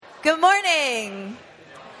Good morning.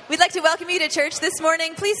 We'd like to welcome you to church this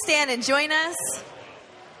morning. Please stand and join us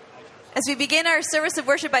as we begin our service of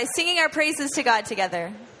worship by singing our praises to God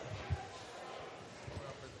together.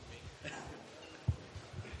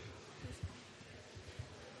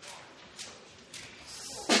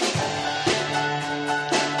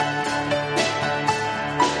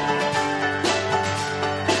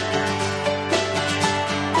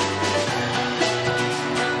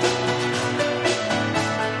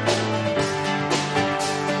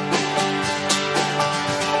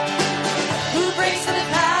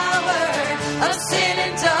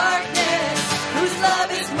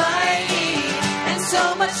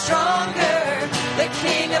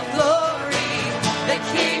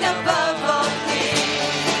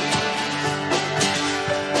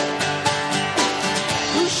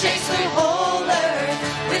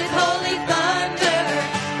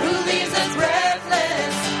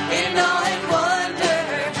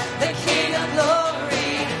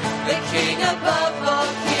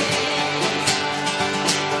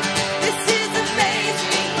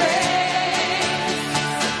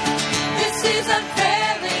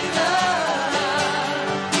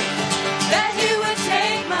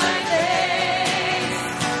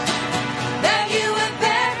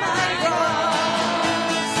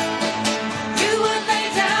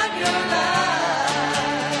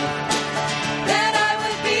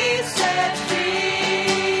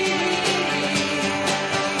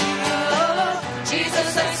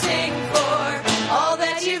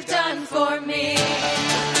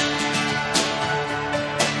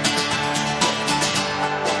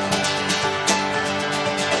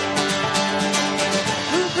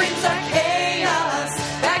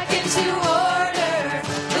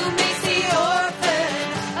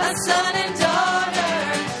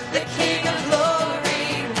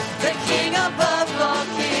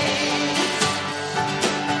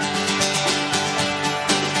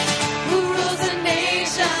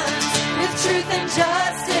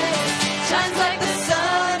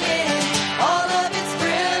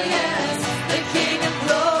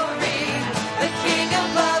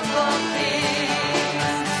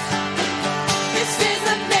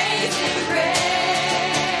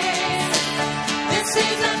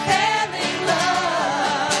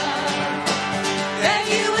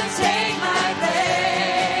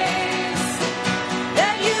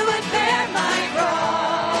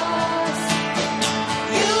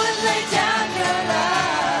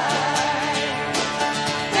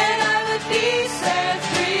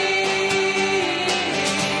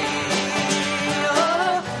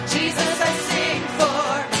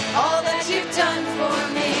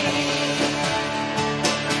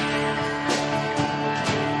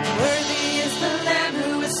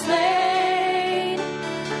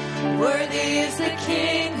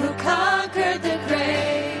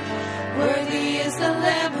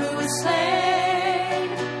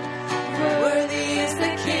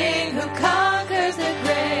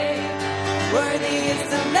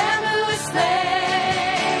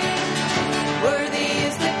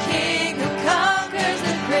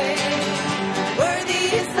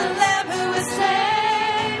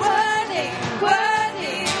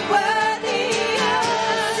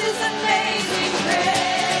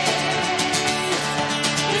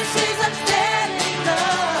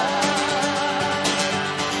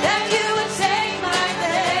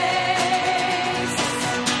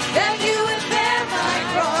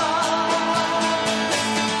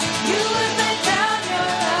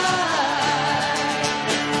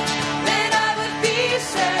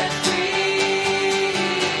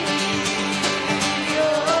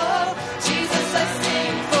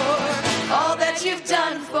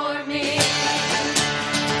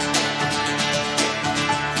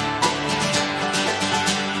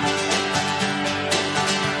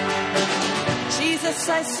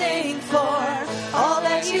 I sing for all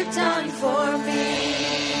that you've done for me.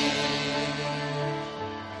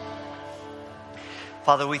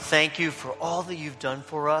 Father, we thank you for all that you've done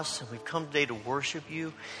for us, and we've come today to worship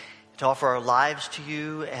you, to offer our lives to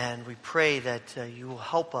you, and we pray that you will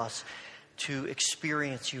help us to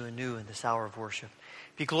experience you anew in this hour of worship.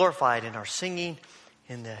 Be glorified in our singing,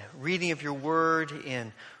 in the reading of your word,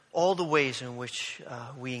 in all the ways in which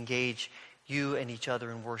we engage you and each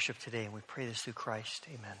other in worship today. And we pray this through Christ.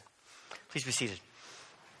 Amen. Please be seated.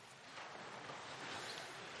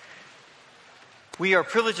 We are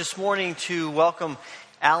privileged this morning to welcome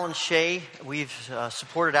Alan Shea. We've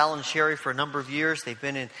supported Alan and Sherry for a number of years. They've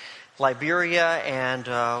been in Liberia and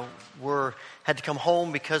had to come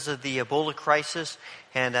home because of the Ebola crisis.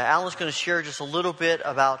 And Alan's going to share just a little bit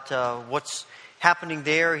about what's happening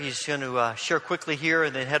there. He's going to share quickly here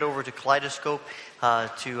and then head over to Kaleidoscope.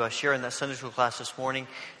 to share in that Sunday school class this morning.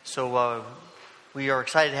 So we are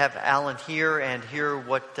excited to have Alan here and hear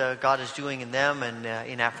what God is doing in them and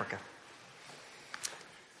in Africa.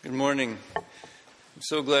 Good morning. I'm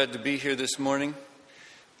so glad to be here this morning.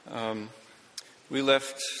 We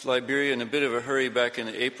left Liberia in a bit of a hurry back in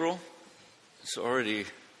April. It's already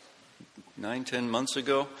 9-10 months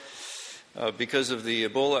ago because of the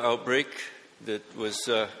Ebola outbreak that was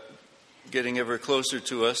getting ever closer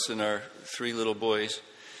to us and our 3 little boys.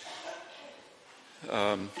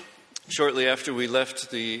 Shortly after we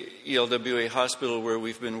left, the ELWA hospital where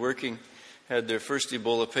we've been working had their first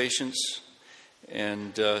Ebola patients,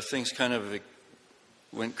 and things kind of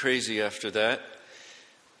went crazy after that.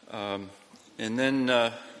 And then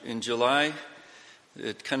in July,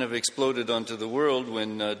 it kind of exploded onto the world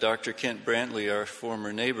when Dr. Kent Brantley, our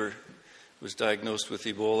former neighbor, was diagnosed with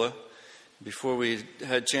Ebola. Before we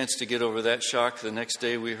had a chance to get over that shock, the next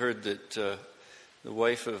day we heard that the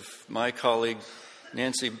wife of my colleague,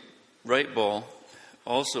 Nancy Wrightball,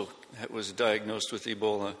 also was diagnosed with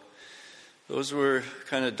Ebola. Those were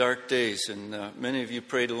kind of dark days, and many of you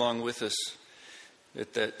prayed along with us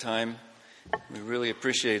at that time. We really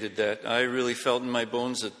appreciated that. I really felt in my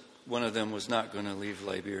bones that one of them was not going to leave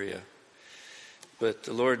Liberia. But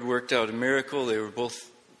the Lord worked out a miracle. They were both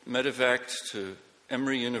medevaced to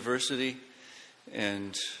Emory University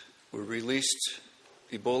and were released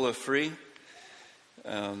Ebola-free.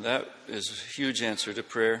 That is a huge answer to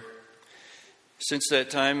prayer. Since that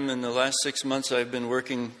time, in the last 6 months, I've been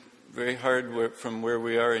working very hard from where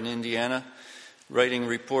we are in Indiana, writing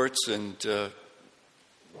reports and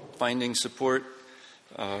finding support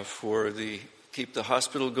for keep the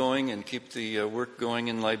hospital going and keep the work going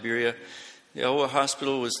in Liberia. The Elwa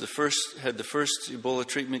Hospital had the first Ebola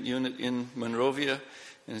treatment unit in Monrovia,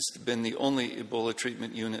 and it's been the only Ebola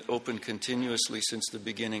treatment unit open continuously since the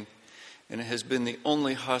beginning. And it has been the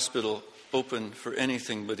only hospital open for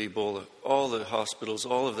anything but Ebola. All the hospitals,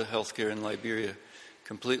 all of the healthcare in Liberia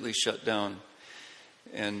completely shut down.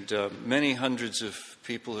 And many hundreds of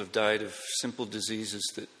people have died of simple diseases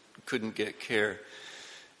that couldn't get care.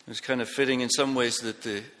 It's kind of fitting in some ways that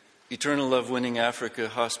the Eternal Love Winning Africa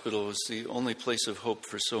Hospital was the only place of hope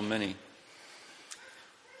for so many.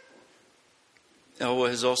 Elwa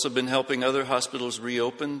has also been helping other hospitals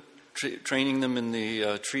reopen, training them in the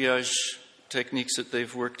triage techniques that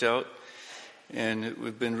they've worked out. And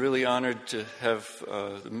we've been really honored to have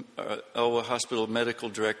the Elwa Hospital Medical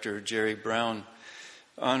Director, Jerry Brown,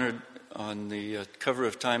 honored on the cover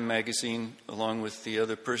of Time magazine, along with the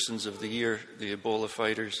other persons of the year, the Ebola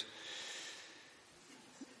fighters.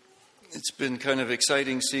 It's been kind of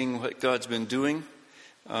exciting seeing what God's been doing.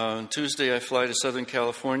 On Tuesday, I fly to Southern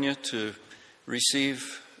California to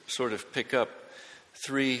pick up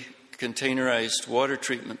 3 containerized water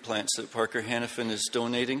treatment plants that Parker Hannafin is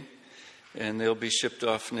donating. And they'll be shipped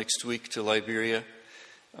off next week to Liberia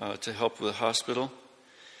to help with the hospital.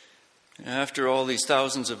 After all these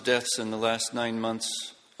thousands of deaths in the last 9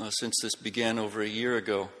 months since this began over a year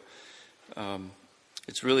ago,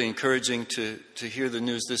 it's really encouraging to hear the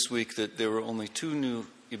news this week that there were only 2 new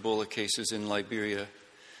Ebola cases in Liberia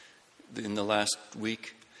in the last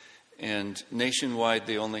week. And nationwide,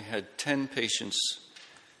 they only had 10 patients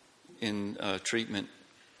in treatment.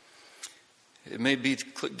 It may be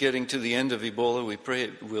getting to the end of Ebola, we pray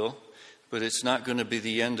it will, but it's not going to be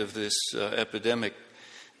the end of this epidemic.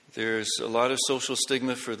 There's a lot of social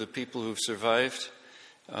stigma for the people who've survived.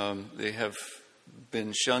 They have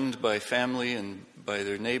been shunned by family and by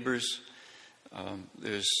their neighbors.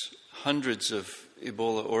 There's hundreds of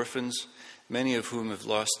Ebola orphans, many of whom have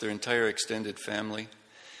lost their entire extended family.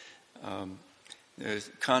 The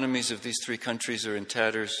economies of these 3 countries are in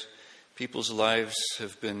tatters. People's lives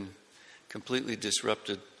have been completely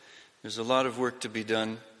disrupted. There's a lot of work to be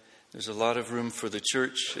done. There's a lot of room for the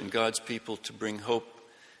church and God's people to bring hope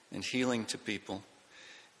and healing to people.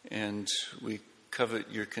 And we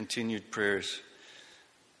covet your continued prayers.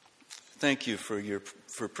 Thank you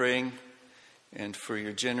for praying and for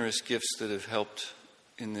your generous gifts that have helped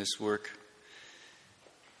in this work.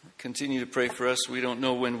 Continue to pray for us. We don't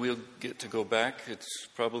know when we'll get to go back. It's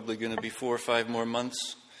probably going to be 4 or 5 more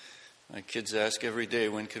months. My kids ask every day,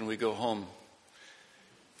 when can we go home?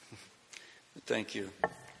 Thank you.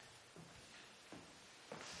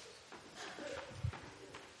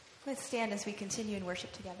 Let's stand as we continue in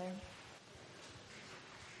worship together.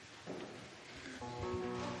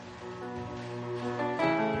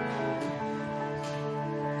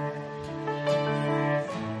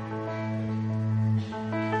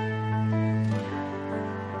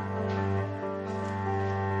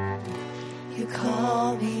 You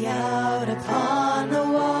call me out upon the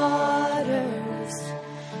waters,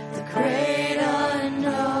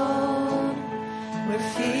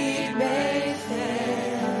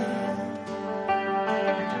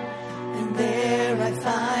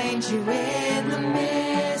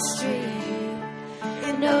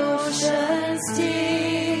 oceans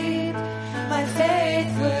deep, my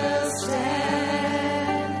faith will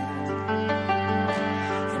stand,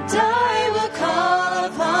 and I will call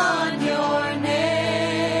upon your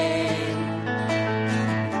name,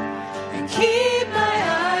 and keep my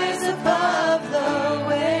eyes above the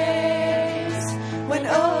waves. When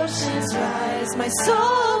oceans rise, my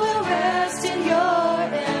soul will rest in your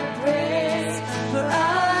embrace, for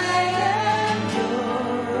I am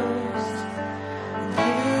yours, and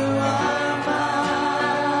you are mine.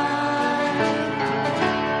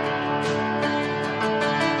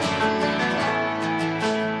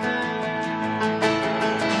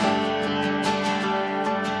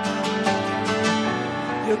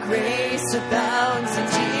 Your grace abounds in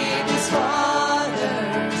deepest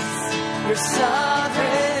waters. Your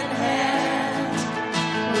sovereign hand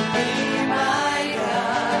will be my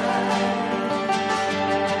guide.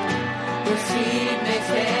 Your feet may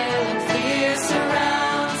fail and fear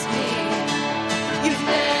surrounds me. You've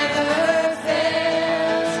never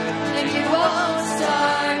failed, and you won't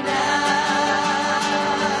start now.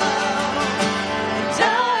 And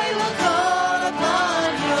I will call upon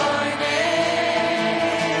your name,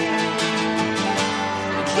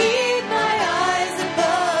 and keep my eyes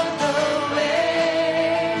above the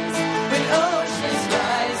waves. When oceans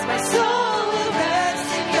rise, my soul will rest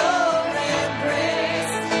in your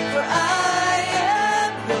embrace, for I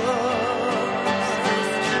am yours,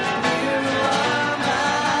 you are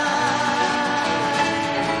mine.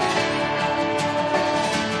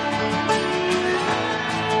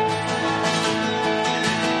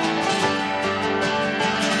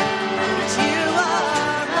 You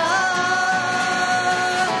are mine.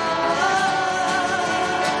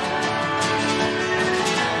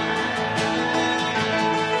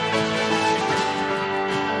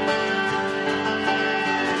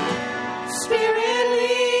 Spirit,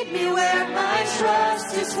 lead me where my trust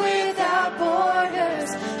is without borders.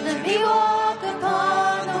 Let me walk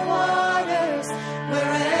upon the waters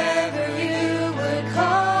wherever you would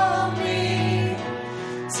call me.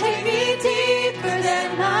 Take me deeper than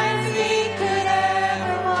my feet could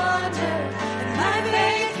ever wander, and my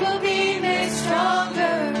faith will be made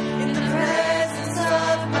stronger in the presence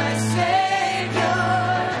of my Savior.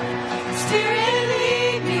 Spirit,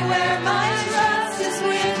 lead me where my trust is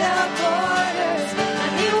without borders.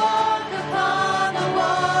 Let me walk upon the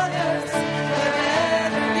waters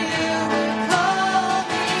wherever you would call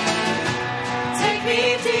me. Take me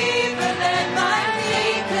deeper than my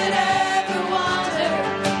feet could ever wander,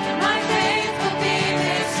 and my faith will be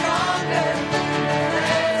made stronger in the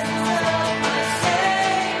presence of my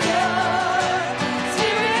Savior.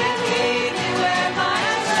 Spirit, lead me where my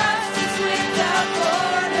trust is without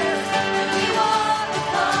borders. Let me walk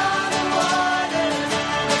upon the waters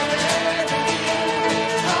wherever you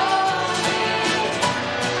would call me.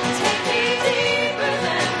 Take me deeper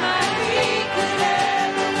than my feet could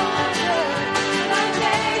ever wander, and my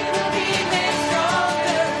faith will be made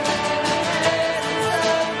stronger in the presence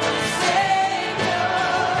of my Savior.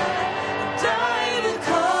 And I will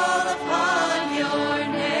call upon your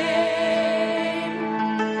name,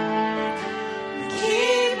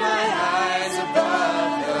 keep my eyes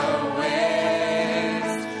above the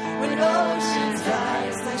waves. When oceans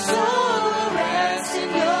rise, my soul will rest in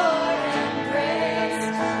your embrace.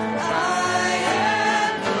 I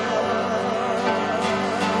am yours.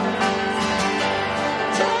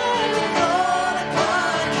 And I will call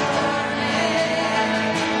upon your name,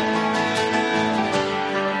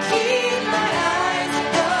 keep my eyes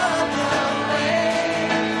above the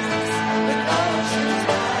waves. When oceans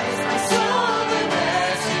rise, my soul will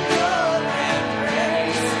rest in your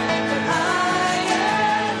embrace. For I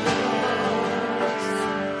am yours,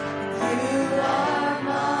 you are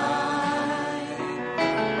mine.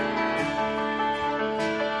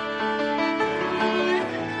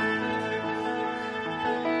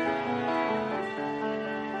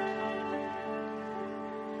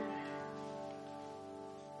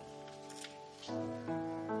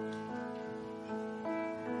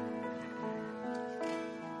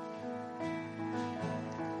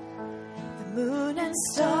 The moon and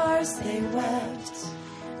stars, they wept.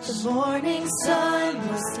 The morning sun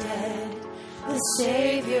was dead. The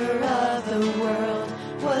Savior of the world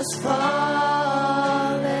was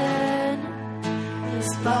fallen. His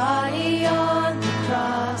body on the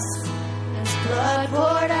cross, His blood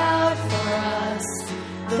poured out for us.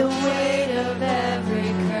 The weight of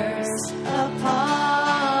every curse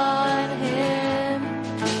upon Him.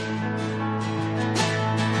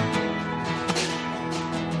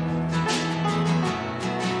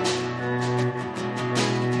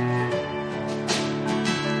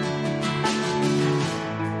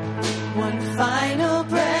 One final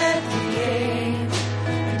breath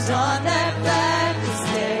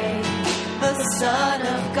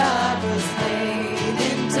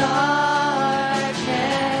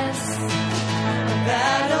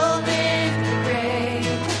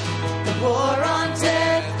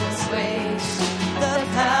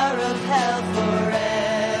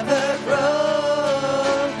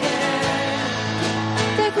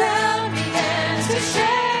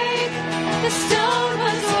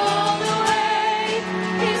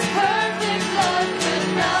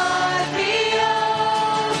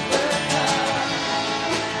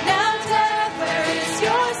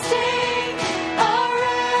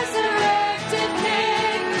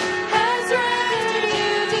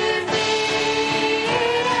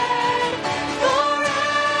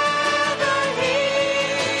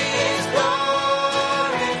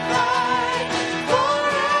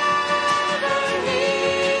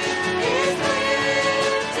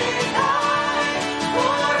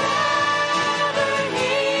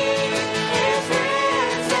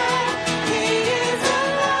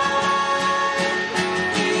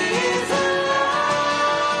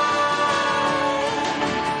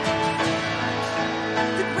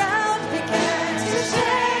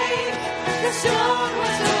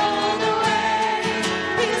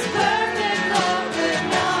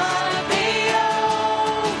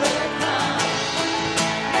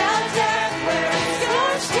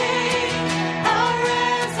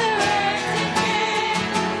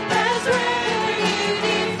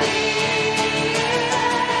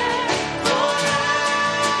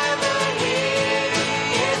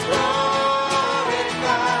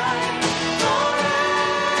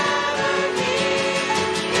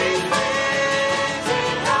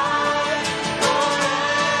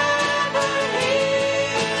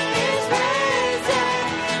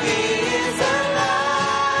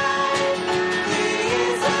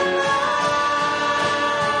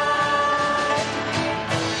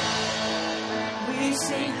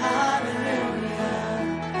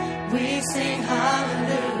sing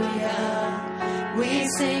hallelujah. We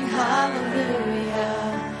sing hallelujah.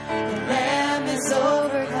 The Lamb is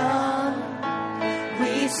overcome.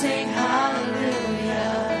 We sing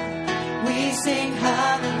hallelujah. We sing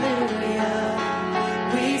hallelujah.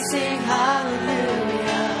 We sing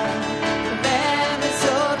hallelujah. The Lamb is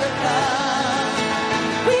overcome.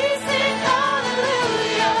 We sing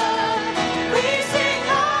hallelujah. We sing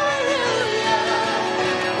hallelujah.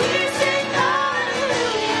 We sing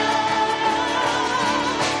hallelujah.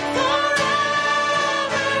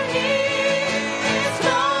 Forever He is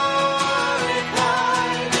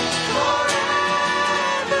glorified.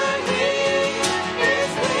 Forever He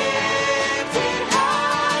is lifted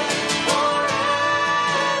high.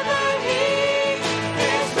 Forever He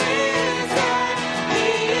is risen. He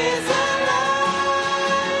is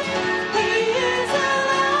alive. He is alive.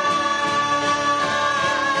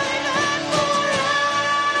 And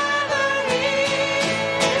forever He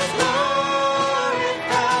is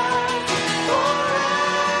glorified.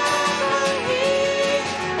 Forever He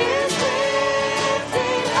is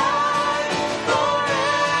lifted high.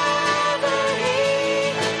 Forever He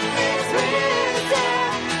is risen.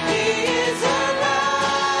 He is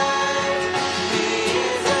alive. He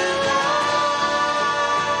is alive.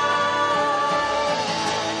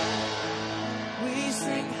 We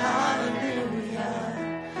sing hallelujah.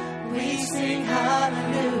 We sing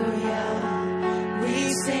hallelujah. We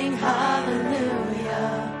sing hallelujah.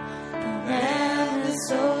 The Lamb is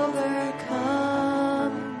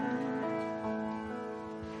overcome.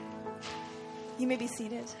 You may be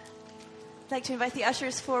seated. I'd like to invite the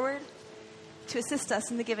ushers forward to assist us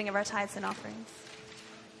in the giving of our tithes and offerings.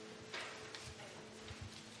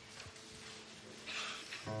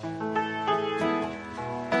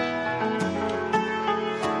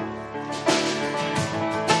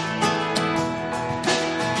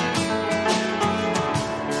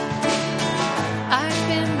 I've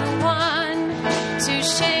been the one to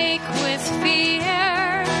shake with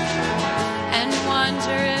fear and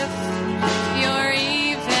wonder if you're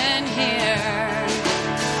even here.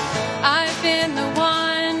 I've been the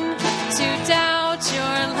one to doubt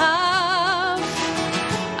your love.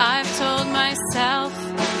 I've told myself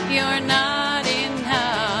you're not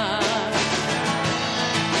enough.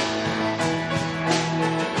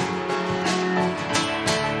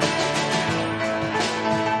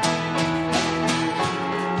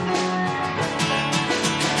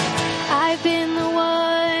 I've been the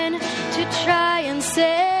one to try and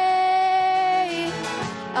say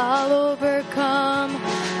I'll overcome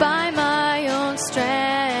by my own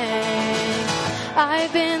strength.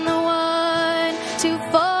 I've been the one to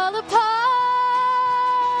fall apart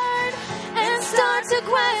and start to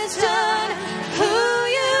question who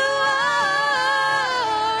you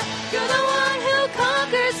are. You're the one who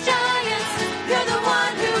conquers giants. You're the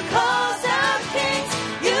one who calls out kings.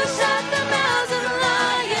 You shut the mouths of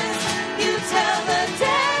lions. You tell the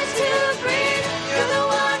dead to breathe. You're the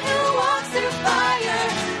one who walks through fire.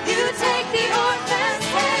 You take the orphan's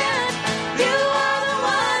hand. You are the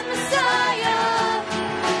one Messiah.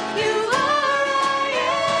 You are I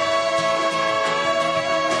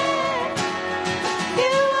am.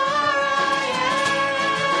 You are I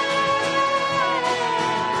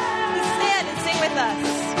am. Please stand and sing with us.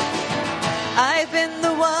 I've been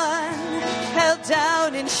the one held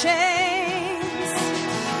down in chains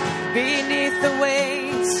beneath the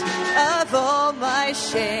weight of all my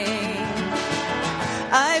shame.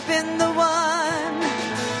 I've been the one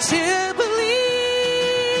to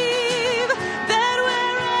believe that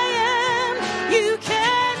where I am, you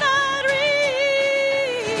cannot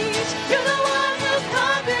reach. You're the one who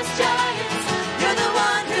conquers giants. You're the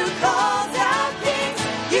one who calls out kings.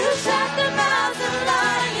 You shut the mouths of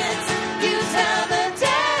lions. You tell the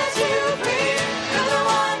dead to breathe. You're the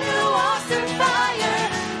one who walks through fire.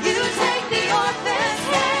 You take the orphan's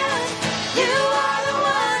hand. You are the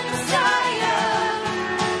one Messiah.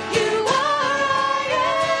 You are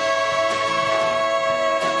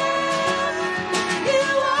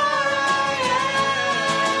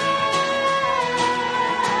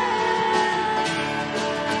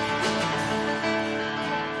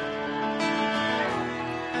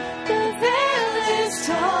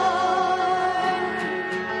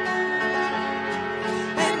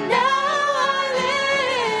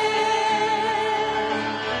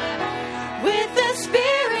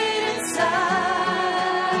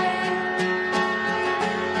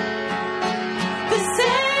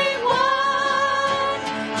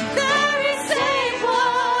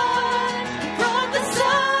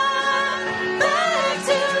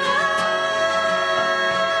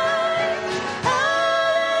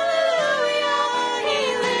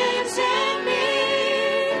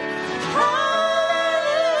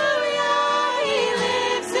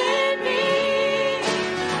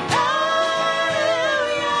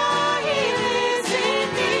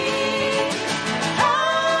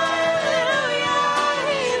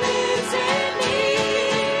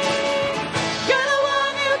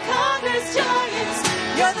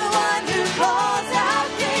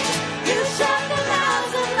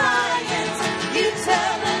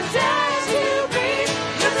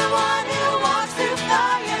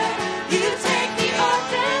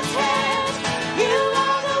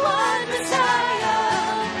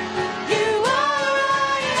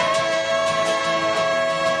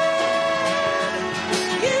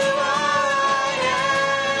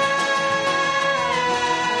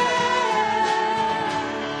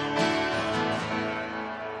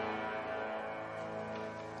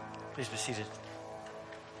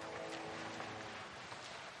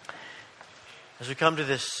As we come to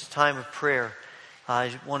this time of prayer,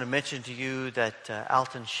 I want to mention to you that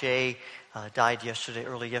Alton Shea died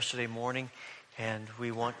early yesterday morning, and we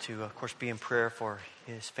want to, of course, be in prayer for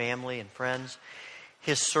his family and friends.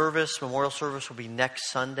 His service, memorial service, will be next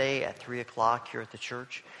Sunday at 3 o'clock here at the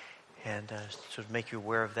church, and to make you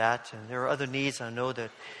aware of that. And there are other needs I know that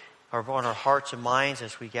are on our hearts and minds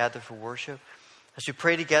as we gather for worship. As we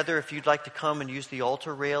pray together, if you'd like to come and use the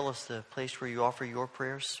altar rail as the place where you offer your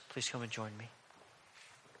prayers, please come and join me.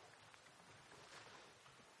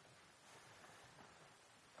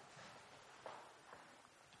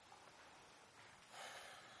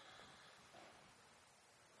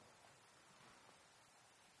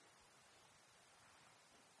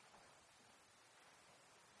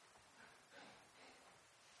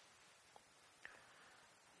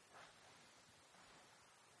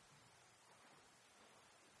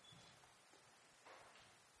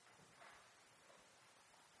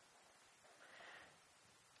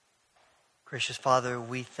 Gracious Father,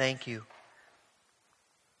 we thank you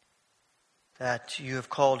that you have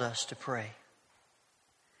called us to pray.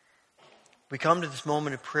 We come to this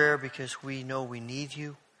moment of prayer because we know we need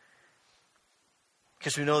you,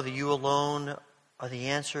 because we know that you alone are the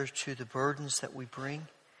answer to the burdens that we bring,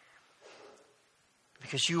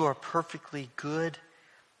 because you are perfectly good,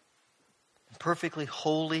 and perfectly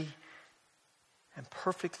holy, and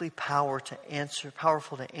perfectly powerful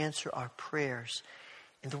to answer our prayers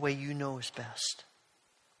in the way you know is best.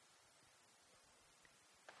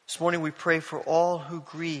 This morning we pray for all who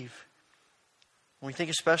grieve. We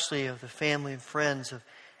think especially of the family and friends of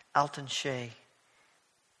Alton Shea.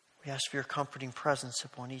 We ask for your comforting presence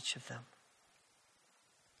upon each of them.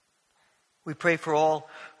 We pray for all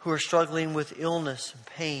who are struggling with illness and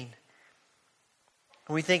pain.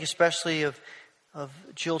 And we think especially of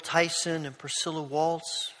Jill Tyson and Priscilla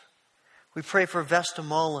Waltz. We pray for Vesta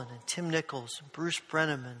Mullen and Tim Nichols and Bruce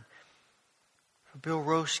Brenneman, for Bill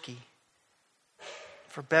Roski,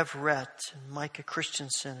 for Bev Rett and Micah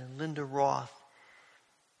Christensen and Linda Roth,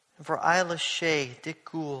 and for Isla Shea, Dick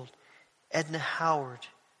Gould, Edna Howard,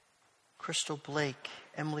 Crystal Blake,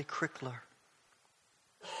 Emily Crickler,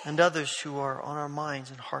 and others who are on our minds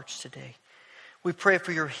and hearts today. We pray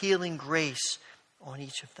for your healing grace on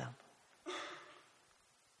each of them.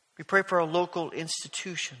 We pray for our local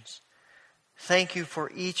institutions. Thank you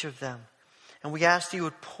for each of them. And we ask that you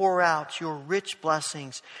would pour out your rich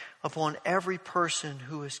blessings upon every person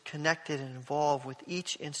who is connected and involved with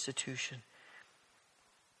each institution.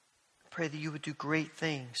 Pray that you would do great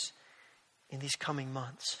things in these coming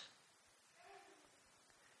months.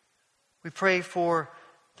 We pray for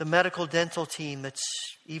the medical dental team that's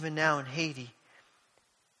even now in Haiti.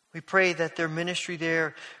 We pray that their ministry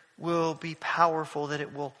there will be powerful, that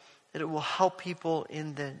it will help people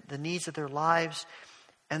in the needs of their lives,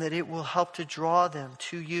 and that it will help to draw them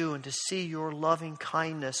to you and to see your loving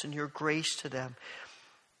kindness and your grace to them,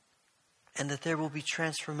 and that there will be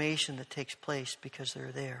transformation that takes place because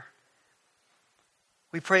they're there.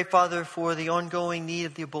 We pray, Father, for the ongoing need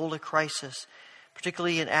of the Ebola crisis,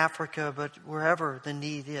 particularly in Africa, but wherever the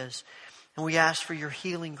need is. And we ask for your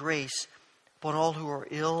healing grace upon all who are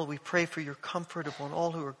ill. We pray for your comfort upon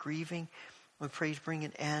all who are grieving. We pray to bring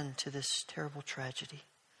an end to this terrible tragedy.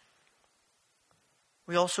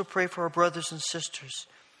 We also pray for our brothers and sisters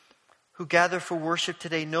who gather for worship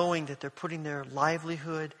today knowing that they're putting their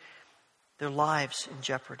livelihood, their lives in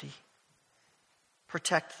jeopardy.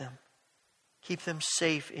 Protect them. Keep them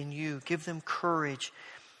safe in you. Give them courage.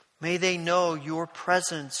 May they know your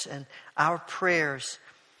presence and our prayers.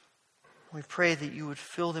 We pray that you would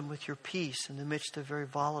fill them with your peace in the midst of very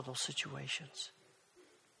volatile situations.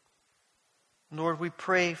 Lord, we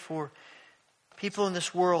pray for people in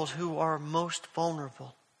this world who are most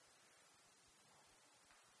vulnerable,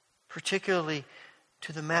 particularly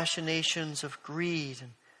to the machinations of greed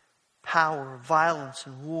and power, violence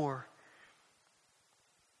and war.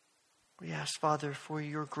 We ask, Father, for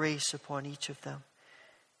your grace upon each of them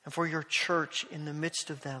and for your church in the midst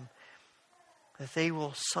of them, that they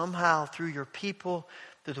will somehow, through your people,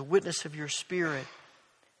 through the witness of your Spirit,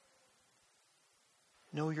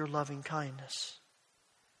 know your loving kindness.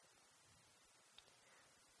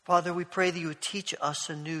 Father, we pray that you would teach us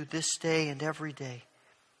anew this day and every day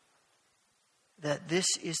that this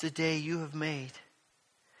is the day you have made.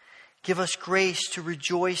 Give us grace to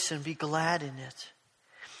rejoice and be glad in it.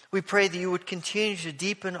 We pray that you would continue to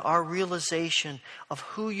deepen our realization of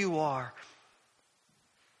who you are,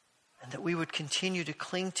 and that we would continue to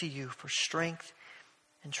cling to you for strength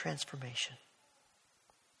and transformation.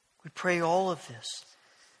 We pray all of this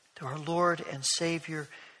through our Lord and Savior,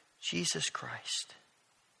 Jesus Christ.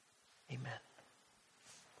 Amen.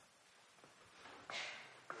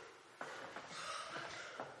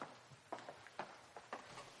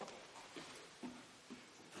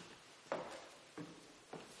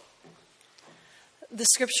 The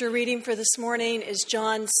scripture reading for this morning is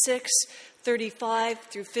John 6:35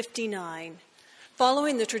 through 59.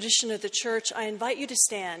 Following the tradition of the church, I invite you to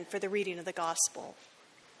stand for the reading of the gospel.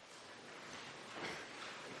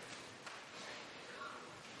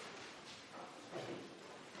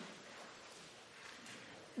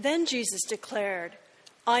 Then Jesus declared,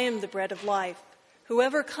 "I am the bread of life.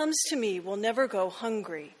 Whoever comes to me will never go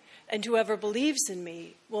hungry, and whoever believes in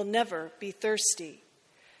me will never be thirsty.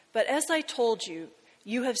 But as I told you,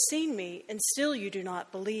 you have seen me, and still you do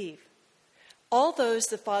not believe. All those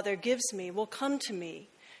the Father gives me will come to me,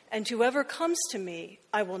 and whoever comes to me,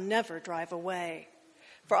 I will never drive away.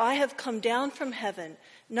 For I have come down from heaven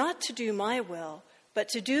not to do my will, but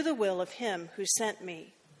to do the will of him who sent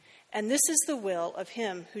me. And this is the will of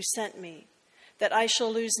him who sent me, that I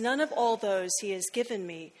shall lose none of all those he has given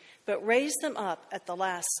me, but raise them up at the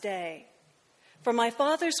last day. For my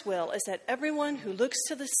Father's will is that everyone who looks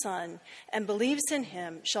to the Son and believes in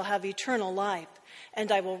him shall have eternal life,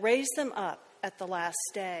 and I will raise them up at the last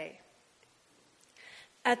day."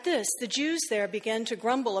 At this, the Jews there began to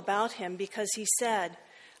grumble about him because he said,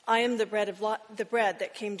 "I am the bread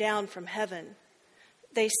that came down from heaven."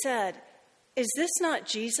 They said, "Is this not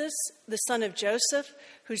Jesus, the son of Joseph,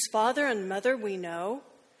 whose father and mother we know?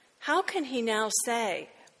 How can he now say,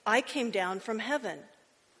 'I came down from heaven'?"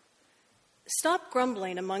 "Stop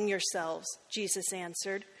grumbling among yourselves," Jesus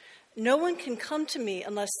answered. "No one can come to me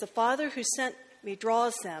unless the Father who sent me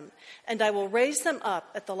draws them, and I will raise them up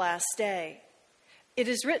at the last day. It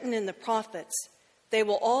is written in the prophets, 'They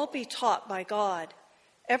will all be taught by God.'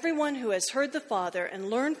 Everyone who has heard the Father and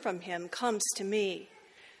learned from him comes to me.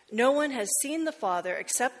 No one has seen the Father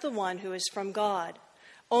except the one who is from God.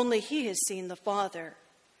 Only he has seen the Father.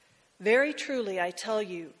 Very truly, I tell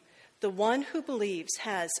you, the one who believes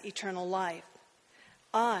has eternal life.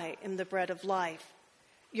 I am the bread of life.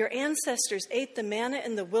 Your ancestors ate the manna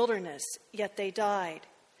in the wilderness, yet they died.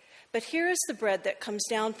 But here is the bread that comes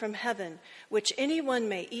down from heaven, which anyone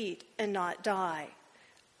may eat and not die.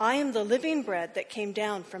 I am the living bread that came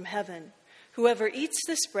down from heaven. Whoever eats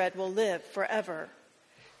this bread will live forever.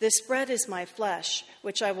 This bread is my flesh,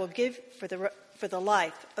 which I will give for the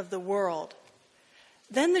life of the world."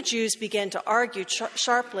 Then the Jews began to argue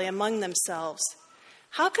sharply among themselves.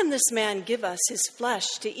 "How can this man give us his flesh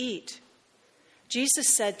to eat?"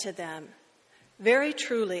 Jesus said to them, "Very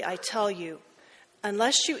truly, I tell you,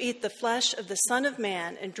 unless you eat the flesh of the Son of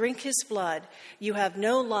Man and drink his blood, you have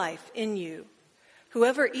no life in you.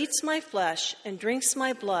 Whoever eats my flesh and drinks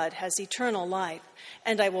my blood has eternal life,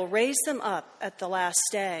 and I will raise them up at the last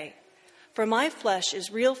day. For my flesh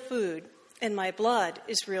is real food, and my blood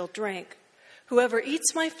is real drink. Whoever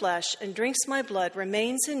eats my flesh and drinks my blood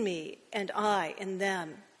remains in me, and I in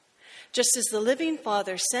them. Just as the living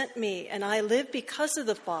Father sent me, and I live because of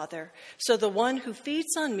the Father, so the one who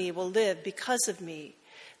feeds on me will live because of me.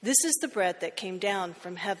 This is the bread that came down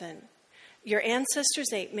from heaven. Your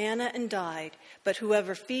ancestors ate manna and died, but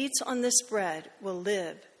whoever feeds on this bread will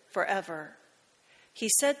live forever." He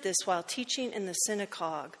said this while teaching in the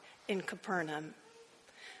synagogue in Capernaum.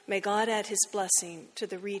 May God add his blessing to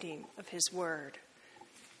the reading of his word.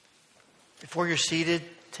 Before you're seated,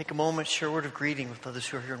 take a moment, share a word of greeting with others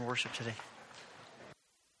who are here in worship today.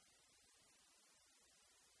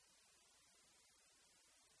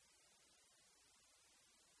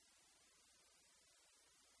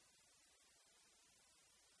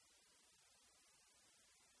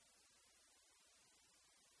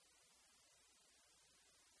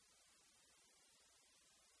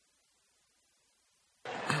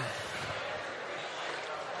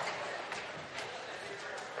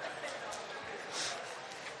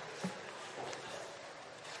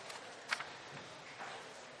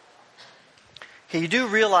 Okay, you do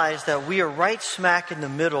realize that we are right smack in the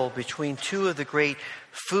middle between two of the great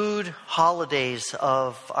food holidays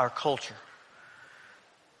of our culture.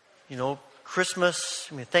 You know, Christmas,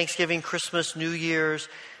 Thanksgiving, Christmas, New Year's,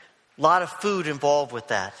 a lot of food involved with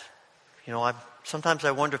that. You know, sometimes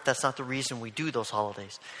I wonder if that's not the reason we do those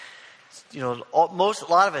holidays. You know, a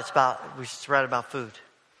lot of it's right about food.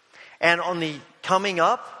 And on the coming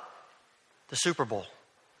up, the Super Bowl.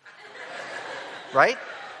 Right?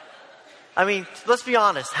 I mean, let's be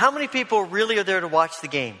honest. How many people really are there to watch the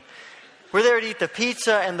game? We're there to eat the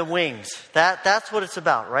pizza and the wings. That's what it's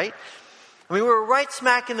about, right? I mean, we're right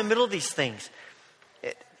smack in the middle of these things.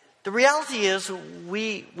 The reality is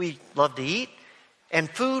we love to eat, and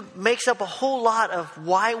food makes up a whole lot of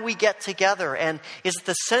why we get together and is at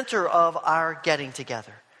the center of our getting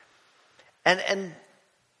together. And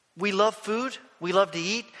we love food. We love to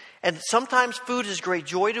eat. And sometimes food is great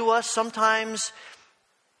joy to us. Sometimes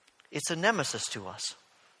it's a nemesis to us.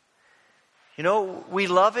 You know, we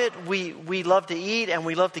love it. We love to eat and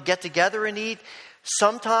we love to get together and eat.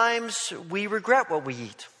 Sometimes we regret what we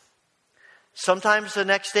eat. Sometimes the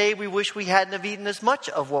next day we wish we hadn't have eaten as much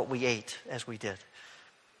of what we ate as we did.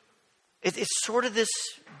 It's sort of this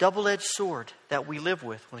double-edged sword that we live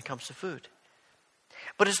with when it comes to food.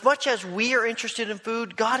 But as much as we are interested in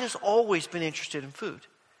food, God has always been interested in food.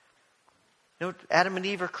 You know, Adam and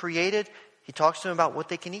Eve are created. He talks to them about what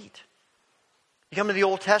they can eat. You come to the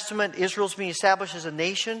Old Testament, Israel's being established as a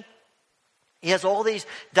nation. He has all these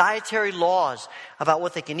dietary laws about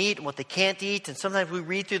what they can eat and what they can't eat. And sometimes we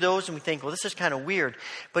read through those and we think, well, this is kind of weird.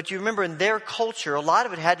 But you remember in their culture, a lot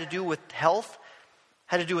of it had to do with health,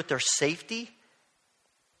 had to do with their safety,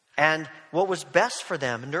 and what was best for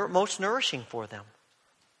them and most nourishing for them.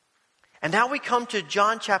 And now we come to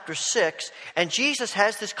John chapter 6, and Jesus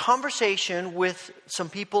has this conversation with some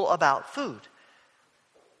people about food.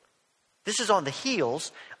 This is on the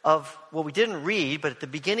heels of what we didn't read, but at the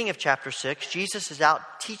beginning of chapter 6, Jesus is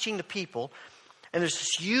out teaching the people, and there's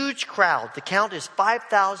this huge crowd. The count is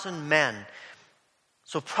 5,000 men.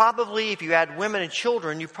 So probably if you add women and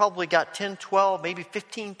children, you've probably got 10, 12, maybe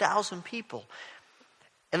 15,000 people.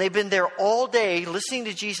 And they've been there all day listening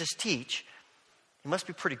to Jesus teach. He must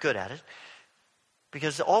be pretty good at it.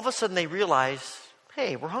 Because all of a sudden they realize,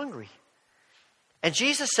 hey, we're hungry. And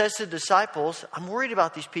Jesus says to the disciples, I'm worried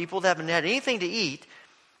about these people that haven't had anything to eat.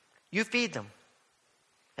 You feed them.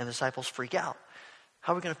 And the disciples freak out.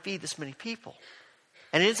 How are we going to feed this many people?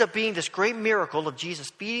 And it ends up being this great miracle of Jesus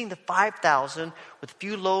feeding the 5,000 with a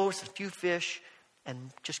few loaves, a few fish,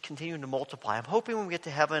 and just continuing to multiply. I'm hoping when we get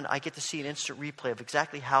to heaven, I get to see an instant replay of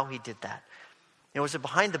exactly how he did that. You know, was it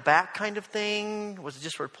behind the back kind of thing? Was it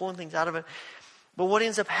just sort of pulling things out of it? But what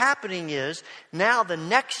ends up happening is, now the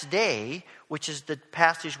next day, which is the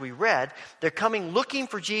passage we read, they're coming looking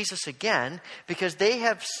for Jesus again because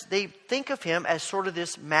they think of him as sort of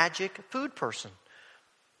this magic food person.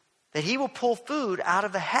 That he will pull food out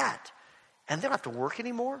of a hat. And they don't have to work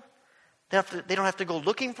anymore. They don't have to go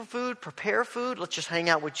looking for food, prepare food. Let's just hang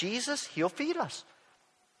out with Jesus. He'll feed us.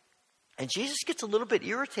 And Jesus gets a little bit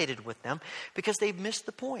irritated with them because they've missed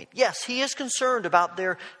the point. Yes, he is concerned about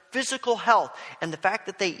their physical health and the fact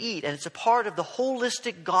that they eat. And it's a part of the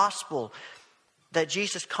holistic gospel that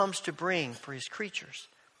Jesus comes to bring for his creatures.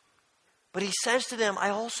 But he says to them, I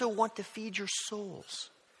also want to feed your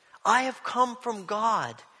souls. I have come from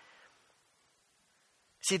God.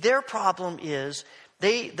 See, their problem is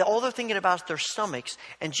all they're thinking about is their stomachs,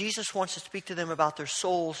 and Jesus wants to speak to them about their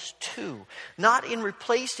souls too. Not in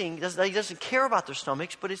replacing, he doesn't care about their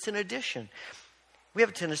stomachs, but it's an addition. We have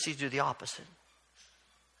a tendency to do the opposite.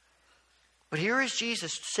 But here is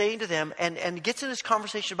Jesus saying to them, and gets in this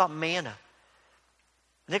conversation about manna.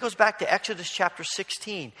 And that goes back to Exodus chapter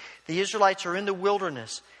 16. The Israelites are in the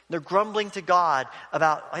wilderness. They're grumbling to God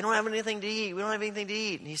about, I don't have anything to eat. We don't have anything to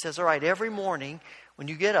eat. And he says, all right, every morning when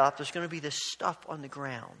you get up, there's going to be this stuff on the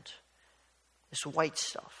ground. This white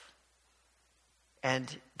stuff.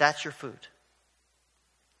 And that's your food.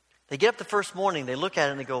 They get up the first morning, they look at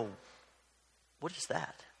it and they go, what is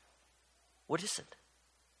that? What is it?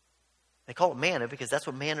 They call it manna because that's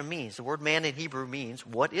what manna means. The word manna in Hebrew means,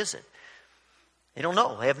 what is it? They don't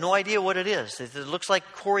know. They have no idea what it is. It looks like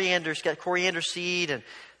coriander. It's got coriander seed and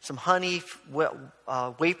some honey,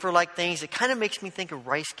 wafer-like things. It kind of makes me think of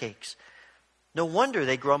rice cakes. No wonder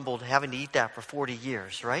they grumbled having to eat that for 40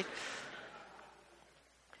 years, right?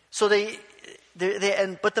 So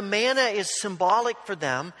but the manna is symbolic for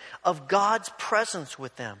them of God's presence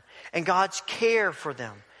with them and God's care for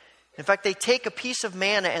them. In fact, they take a piece of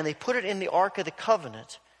manna and they put it in the Ark of the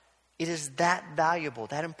Covenant. It is that valuable,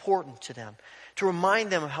 that important to them, to remind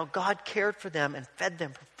them of how God cared for them and fed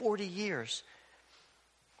them for 40 years.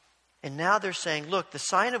 And now they're saying, look, the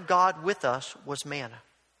sign of God with us was manna.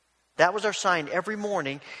 That was our sign every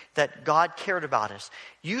morning that God cared about us.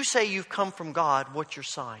 You say you've come from God. What's your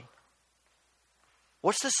sign?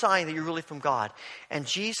 What's the sign that you're really from God? And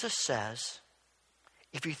Jesus says,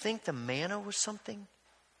 if you think the manna was something,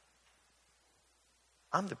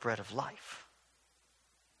 I'm the bread of life.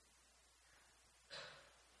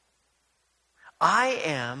 I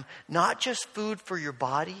am not just food for your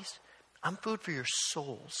bodies, I'm food for your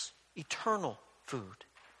souls, eternal food.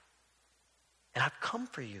 And I've come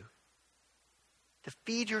for you to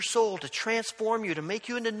feed your soul, to transform you, to make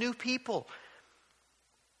you into new people.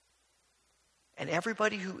 And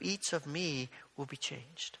everybody who eats of me will be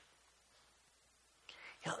changed.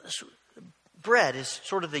 You know, bread is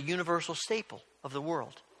sort of the universal staple of the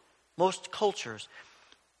world. Most cultures,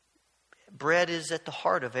 bread is at the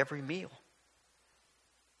heart of every meal.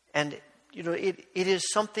 And, you know, it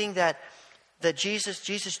is something that that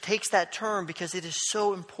Jesus takes that term because it is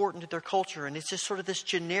so important to their culture. And it's just sort of this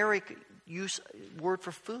generic word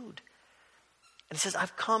for food. And he says,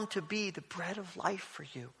 I've come to be the bread of life for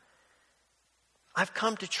you. I've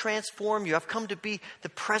come to transform you. I've come to be the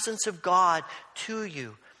presence of God to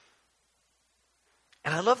you.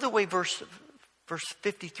 And I love the way verse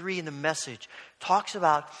 53 in the Message talks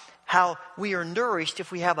about how we are nourished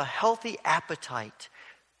if we have a healthy appetite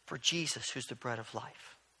for Jesus, who's the bread of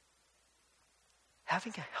life.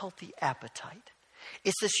 Having a healthy appetite.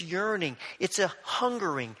 It's this yearning. It's a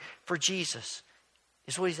hungering for Jesus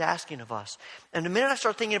is what he's asking of us. And the minute I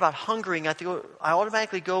start thinking about hungering, I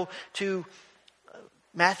automatically go to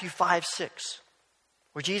Matthew 5:6,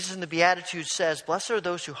 where Jesus in the Beatitudes says, "Blessed are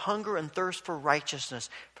those who hunger and thirst for righteousness,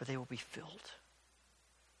 for they will be filled."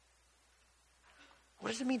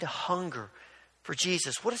 What does it mean to hunger for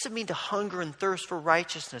Jesus? What does it mean to hunger and thirst for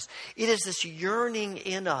righteousness? It is this yearning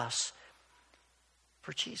in us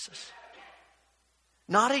for Jesus.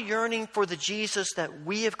 Not a yearning for the Jesus that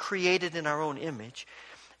we have created in our own image.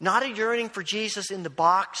 Not a yearning for Jesus in the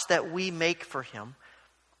box that we make for him.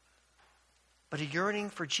 But a yearning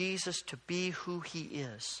for Jesus to be who he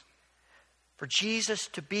is. For Jesus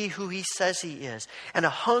to be who he says he is. And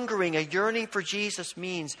a yearning for Jesus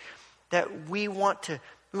means that we want to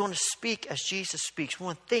speak as Jesus speaks. We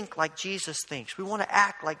want to think like Jesus thinks. We want to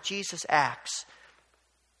act like Jesus acts.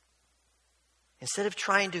 Instead of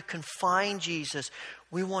trying to confine Jesus,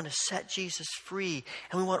 we want to set Jesus free.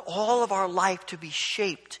 And we want all of our life to be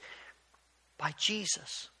shaped by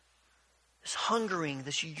Jesus. This hungering,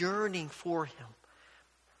 this yearning for him.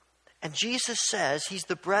 And Jesus says he's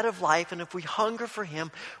the bread of life, and if we hunger for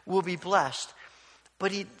him, we'll be blessed.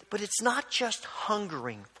 But it's not just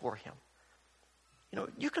hungering for him. You know,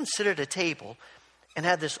 you can sit at a table and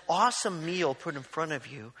have this awesome meal put in front of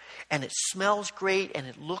you, and it smells great and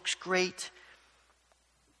it looks great.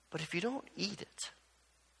 But if you don't eat it,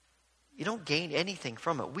 you don't gain anything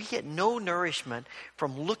from it. We get no nourishment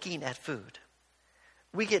from looking at food.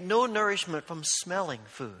 We get no nourishment from smelling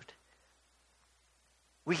food.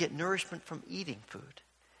 We get nourishment from eating food.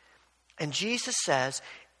 And Jesus says,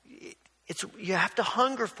 you have to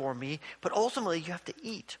hunger for me, but ultimately you have to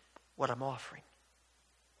eat what I'm offering.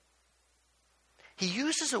 He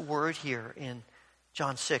uses a word here in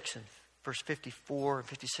John 6 and verse 54 and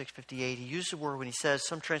 56, 58. He uses a word when he says,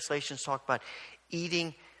 some translations talk about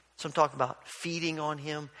eating, some talk about feeding on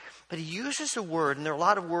him. But he uses a word, and there are a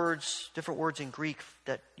lot of words, different words in Greek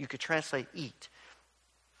that you could translate eat.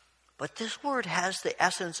 But this word has the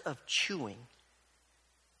essence of chewing.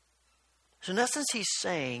 So in essence, he's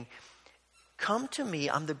saying, come to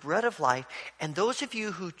me, I'm the bread of life, and those of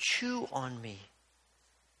you who chew on me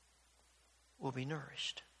will be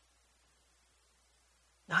nourished.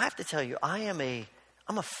 Now I have to tell you, I'm a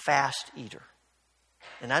fast eater.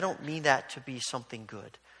 And I don't mean that to be something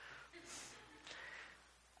good.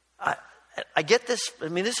 I get this. I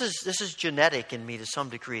mean, this is genetic in me to some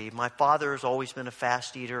degree. My father has always been a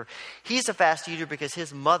fast eater. He's a fast eater because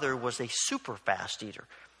his mother was a super fast eater.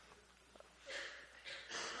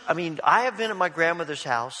 I mean, I have been at my grandmother's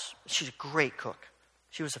house. She's a great cook.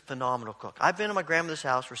 She was a phenomenal cook. I've been at my grandmother's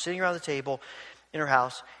house. We're sitting around the table in her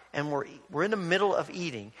house, and we're in the middle of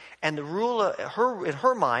eating. And the rule, in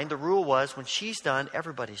her mind, the rule was when she's done,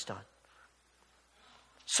 everybody's done.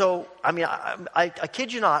 So, I mean, I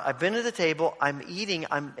kid you not, I've been at the table, I'm eating,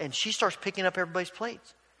 and she starts picking up everybody's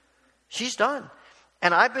plates. She's done.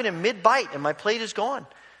 And I've been in mid-bite, and my plate is gone.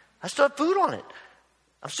 I still have food on it.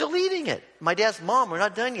 I'm still eating it. My dad's, Mom, we're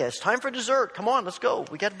not done yet. It's time for dessert. Come on, let's go.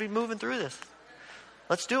 We got to be moving through this.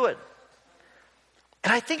 Let's do it.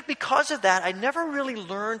 And I think because of that, I never really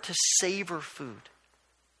learned to savor food.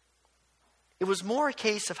 It was more a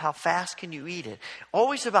case of how fast can you eat it.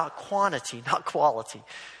 Always about quantity, not quality.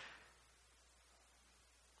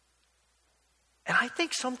 And I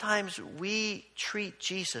think sometimes we treat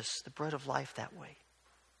Jesus, the bread of life, that way.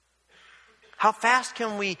 How fast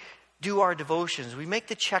can we do our devotions? We make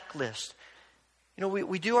the checklist. You know,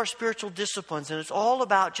 we do our spiritual disciplines, and it's all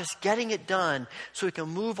about just getting it done so we can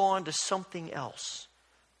move on to something else.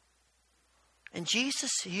 And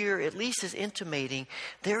Jesus here at least is intimating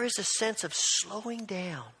there is a sense of slowing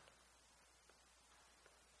down,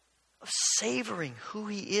 of savoring who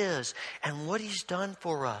he is and what he's done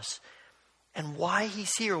for us and why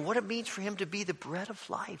he's here, what it means for him to be the bread of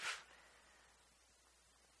life.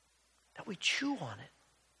 That we chew on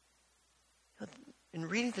it. In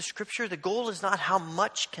reading the scripture, the goal is not how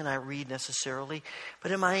much can I read necessarily,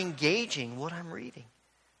 but am I engaging what I'm reading?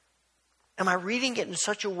 Am I reading it in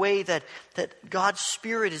such a way that God's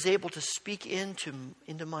Spirit is able to speak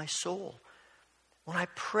into my soul? When I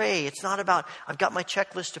pray, it's not about, I've got my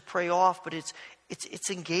checklist to pray off, but it's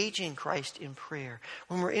engaging Christ in prayer.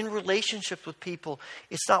 When we're in relationships with people,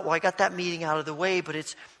 it's not, well, I got that meeting out of the way, but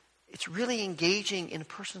it's really engaging in a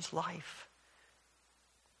person's life.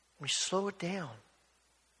 We slow it down.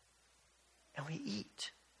 And we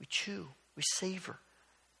eat, we chew, we savor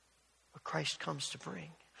what Christ comes to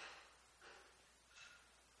bring.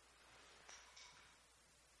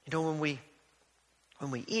 You know, when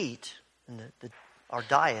we eat in our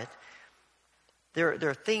diet, there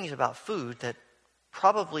are things about food that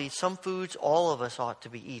probably some foods all of us ought to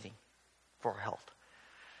be eating for our health.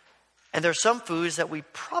 And there are some foods that we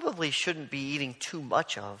probably shouldn't be eating too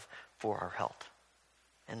much of for our health.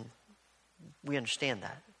 And we understand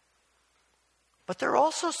that. But there are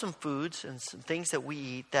also some foods and some things that we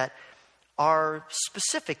eat that are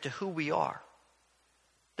specific to who we are.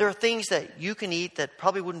 There are things that you can eat that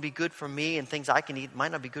probably wouldn't be good for me, and things I can eat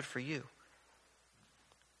might not be good for you.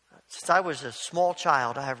 Since I was a small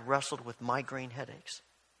child, I have wrestled with migraine headaches.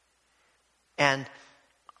 And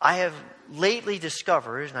I have lately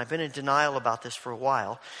discovered, and I've been in denial about this for a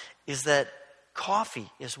while, is that coffee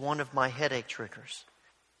is one of my headache triggers.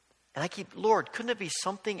 And I keep, Lord, couldn't it be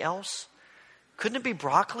something else? Couldn't it be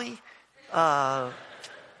broccoli? I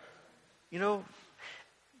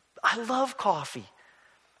love coffee.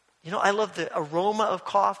 I love the aroma of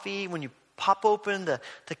coffee when you pop open the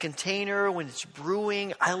container when it's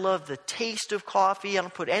brewing. I love the taste of coffee. I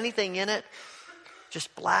don't put anything in it,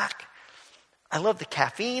 just black. I love the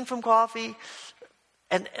caffeine from coffee.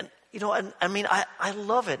 I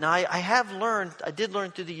love it. Now, I did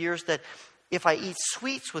learn through the years that if I eat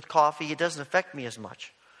sweets with coffee, it doesn't affect me as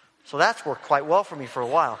much. So that's worked quite well for me for a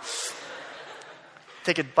while.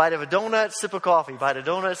 Take a bite of a donut, sip of coffee. Bite of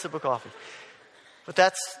donut, sip of coffee. But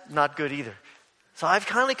that's not good either. So I've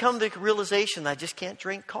kind of come to the realization that I just can't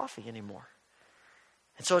drink coffee anymore.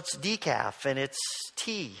 And so it's decaf and it's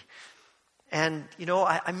tea. And,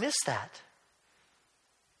 I miss that.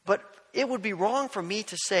 But it would be wrong for me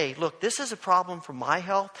to say, look, this is a problem for my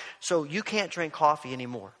health, so you can't drink coffee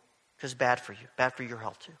anymore because it's bad for you, bad for your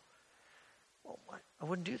health too. Well, I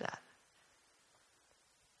wouldn't do that.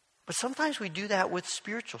 But sometimes we do that with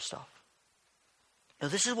spiritual stuff. Now,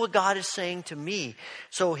 this is what God is saying to me,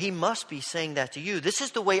 so He must be saying that to you. This is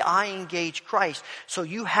the way I engage Christ, so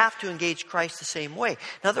you have to engage Christ the same way.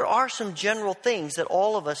 Now, there are some general things that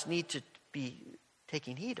all of us need to be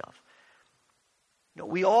taking heed of.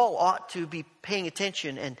 We all ought to be paying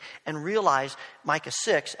attention and realize Micah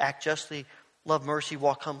 6, act justly, love mercy,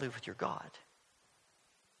 walk humbly with your God.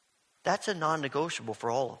 That's a non-negotiable for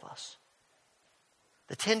all of us.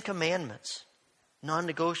 The 10 Commandments,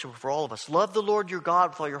 non-negotiable for all of us. Love the Lord your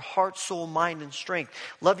God with all your heart, soul, mind, and strength.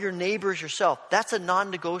 Love your neighbors yourself. That's a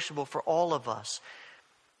non-negotiable for all of us.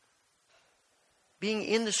 Being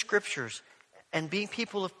in the Scriptures and being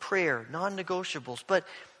people of prayer, non-negotiables. But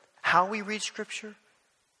how we read Scripture,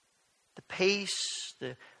 the pace,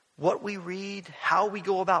 what we read, how we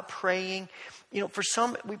go about praying. For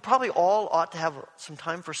some, we probably all ought to have some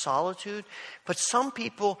time for solitude. But some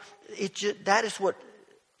people, that is what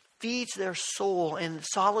feeds their soul, and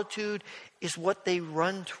solitude is what they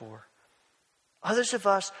run toward. Others of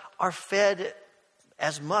us are fed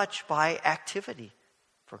as much by activity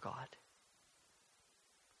for God.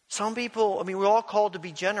 Some people, we're all called to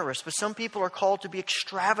be generous, but some people are called to be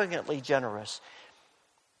extravagantly generous.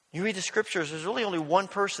 You read the Scriptures, there's really only one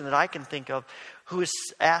person that I can think of who is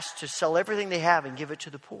asked to sell everything they have and give it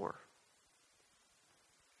to the poor.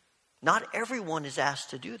 Not everyone is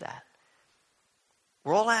asked to do that.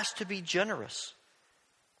 We're all asked to be generous.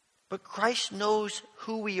 But Christ knows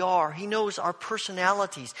who we are. He knows our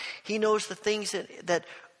personalities. He knows the things that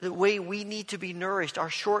the way we need to be nourished, our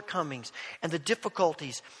shortcomings, and the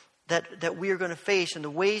difficulties that we are going to face, and the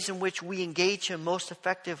ways in which we engage Him most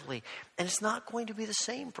effectively. And it's not going to be the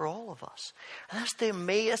same for all of us. And that's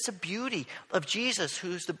the beauty of Jesus,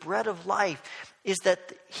 who's the bread of life, is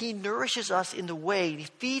that He nourishes us in the way, He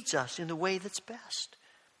feeds us in the way that's best.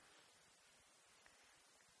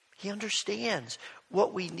 He understands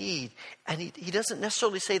what we need. And he doesn't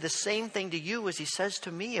necessarily say the same thing to you as He says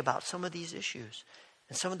to me about some of these issues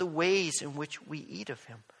and some of the ways in which we eat of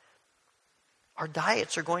Him. Our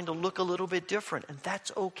diets are going to look a little bit different, and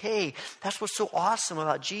that's okay. That's what's so awesome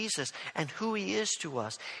about Jesus and who He is to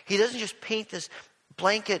us. He doesn't just paint this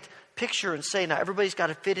blanket picture and say, now everybody's got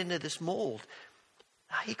to fit into this mold.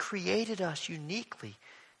 Now, He created us uniquely,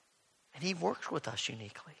 and He works with us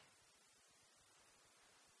uniquely.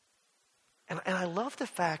 And I love the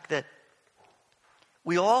fact that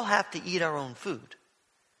we all have to eat our own food.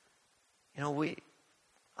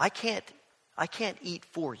 I can't eat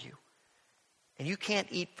for you. and you can't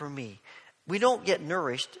eat for me. We don't get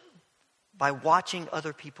nourished by watching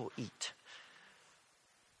other people eat.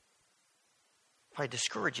 Probably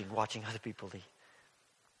discouraging watching other people eat.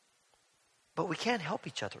 But we can't help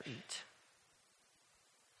each other eat.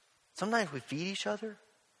 Sometimes we feed each other.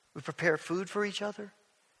 We prepare food for each other.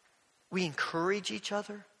 We encourage each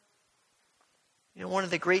other. You know, one of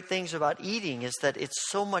the great things about eating is that it's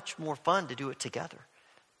so much more fun to do it together.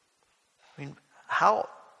 I mean, how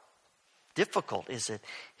difficult is it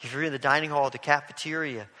if you're in the dining hall, the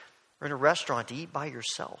cafeteria, or in a restaurant to eat by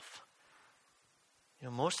yourself? You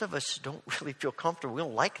know, most of us don't really feel comfortable. We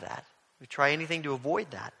don't like that. We try anything to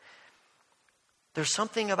avoid that. There's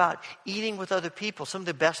something about eating with other people. Some of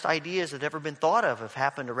the best ideas that have ever been thought of have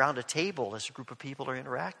happened around a table as a group of people are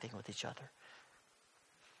interacting with each other.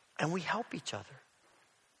 And we help each other.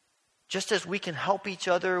 Just as we can help each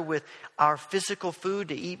other with our physical food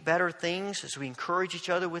to eat better things, as we encourage each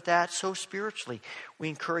other with that, so spiritually we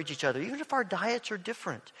encourage each other, even if our diets are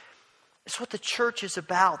different. It's what the church is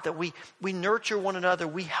about, that we nurture one another,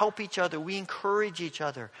 we help each other, we encourage each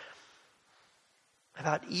other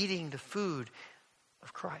about eating the food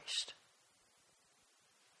of Christ.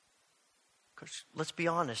 Because let's be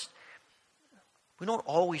honest, we don't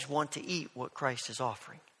always want to eat what Christ is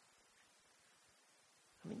offering.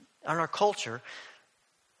 I mean, in our culture,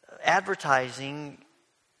 advertising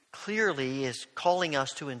clearly is calling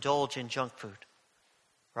us to indulge in junk food.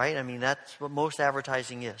 Right? I mean, that's what most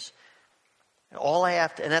advertising is.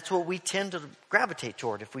 And that's what we tend to gravitate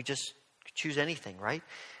toward if we just choose anything, right?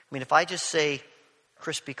 I mean, if I just say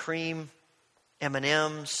Krispy Kreme,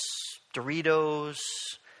 M&M's, Doritos,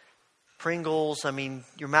 Pringles, I mean,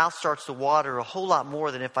 your mouth starts to water a whole lot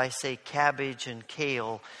more than if I say cabbage and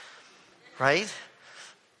kale, right?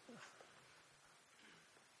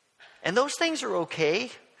 And those things are okay,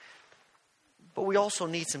 but we also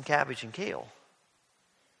need some cabbage and kale.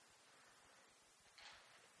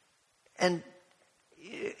 And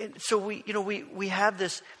so we have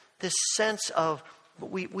this sense of,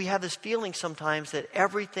 we have this feeling sometimes that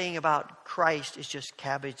everything about Christ is just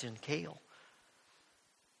cabbage and kale.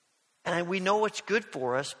 And we know it's good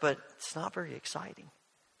for us, but it's not very exciting.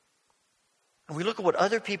 And we look at what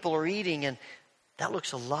other people are eating, and that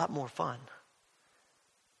looks a lot more fun.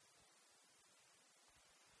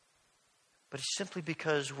 But it's simply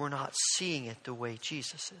because we're not seeing it the way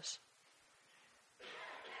Jesus is.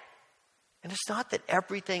 And it's not that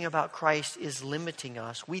everything about Christ is limiting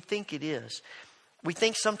us. We think it is. We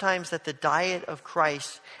think sometimes that the diet of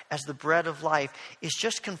Christ as the bread of life is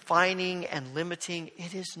just confining and limiting.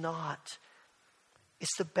 It is not.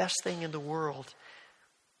 It's the best thing in the world.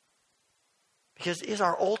 Because is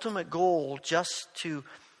our ultimate goal just to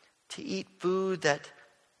eat food that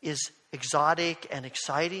is exotic and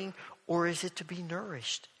exciting, or is it to be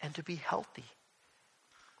nourished and to be healthy?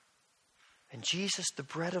 And Jesus, the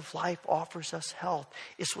bread of life, offers us health.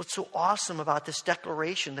 It's what's so awesome about this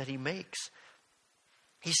declaration that he makes.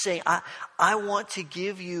 He's saying, I want to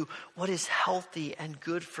give you what is healthy and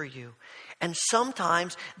good for you. And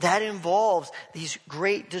sometimes that involves these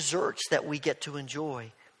great desserts that we get to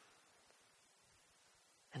enjoy.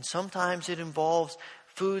 And sometimes it involves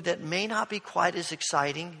food that may not be quite as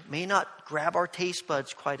exciting, may not grab our taste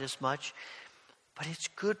buds quite as much, but it's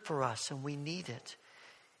good for us and we need it.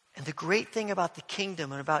 And the great thing about the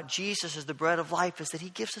kingdom and about Jesus as the bread of life is that he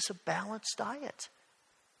gives us a balanced diet.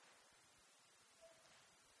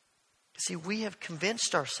 See, we have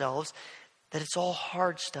convinced ourselves that it's all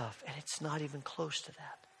hard stuff, and it's not even close to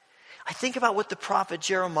that. I think about what the prophet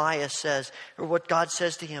Jeremiah says, or what God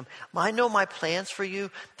says to him. I know my plans for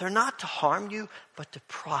you. They're not to harm you, but to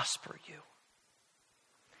prosper you.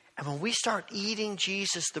 And when we start eating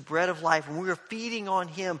Jesus, the bread of life, when we are feeding on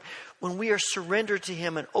him, when we are surrendered to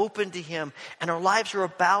him and open to him, and our lives are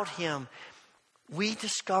about him, we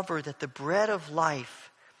discover that the bread of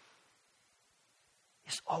life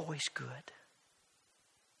is always good.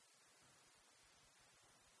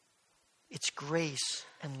 It's grace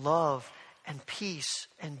and love and peace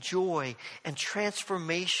and joy and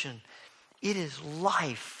transformation. It is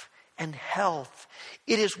life and health.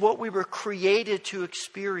 It is what we were created to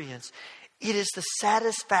experience. It is the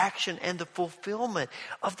satisfaction and the fulfillment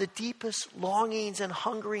of the deepest longings and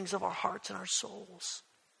hungerings of our hearts and our souls.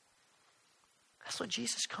 That's what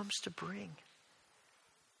Jesus comes to bring.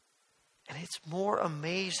 And it's more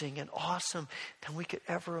amazing and awesome than we could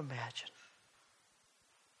ever imagine.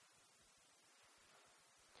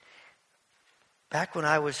 Back when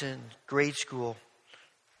I was in grade school,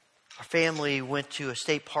 our family went to a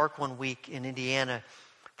state park one week in Indiana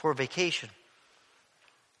for a vacation.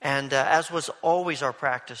 And as was always our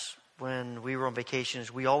practice, when we were on vacation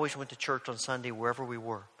is we always went to church on Sunday wherever we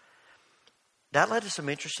were. That led to some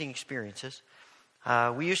interesting experiences.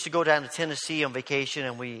 We used to go down to Tennessee on vacation,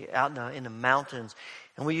 and we out in the mountains,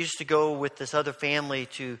 and we used to go with this other family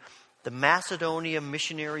to the Macedonia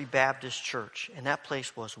Missionary Baptist Church, and that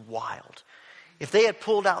place was wild. If they had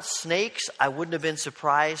pulled out snakes, I wouldn't have been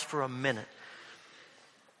surprised for a minute.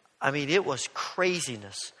 I mean, it was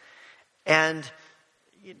craziness. And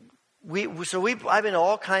I've been to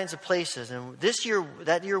all kinds of places. And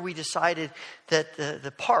that year we decided that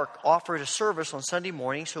the park offered a service on Sunday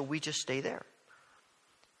morning, so we just stay there.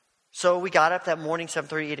 So we got up that morning,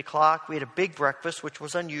 7:30, 8 o'clock. We had a big breakfast, which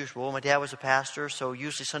was unusual. My dad was a pastor, so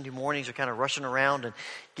usually Sunday mornings are kind of rushing around and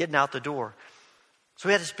getting out the door. So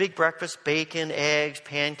we had this big breakfast, bacon, eggs,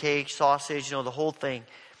 pancakes, sausage, the whole thing.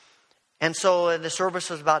 And so the service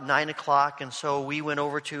was about 9 o'clock, and so we went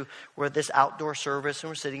over to where this outdoor service, and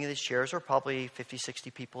we're sitting in these chairs. There were probably 50,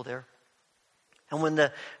 60 people there. And when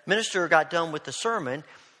the minister got done with the sermon,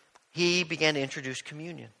 he began to introduce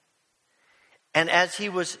communion. And as he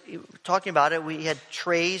was talking about it, we had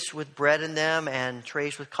trays with bread in them and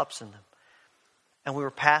trays with cups in them. And we were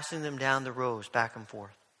passing them down the rows back and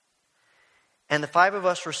forth. And the 5 of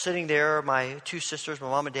us were sitting there, my 2 sisters, my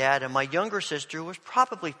mom and dad, and my younger sister, who was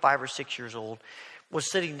probably 5 or 6 years old, was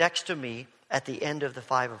sitting next to me at the end of the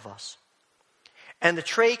 5 of us. And the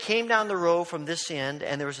tray came down the row from this end,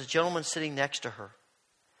 and there was a gentleman sitting next to her.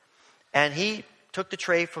 And he took the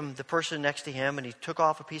tray from the person next to him, and he took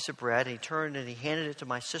off a piece of bread, and he turned and he handed it to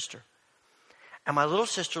my sister. And my little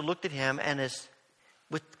sister looked at him and,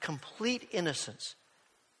 with complete innocence,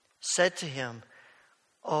 said to him,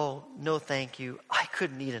 "Oh, no thank you. I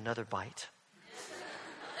couldn't eat another bite."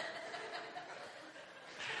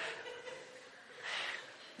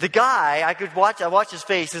 The guy, I watched his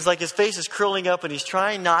face. It's like his face is curling up and he's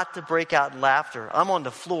trying not to break out in laughter. I'm on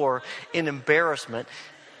the floor in embarrassment.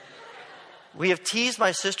 We have teased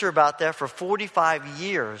my sister about that for 45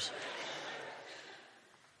 years.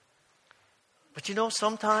 But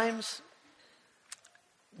sometimes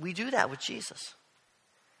we do that with Jesus.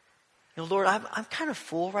 Lord, I'm kind of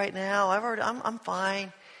full right now. I'm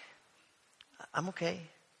fine. I'm okay.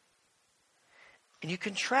 And you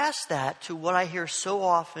contrast that to what I hear so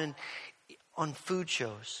often on food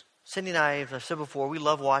shows. Cindy and I, as I've said before, we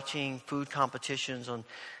love watching food competitions on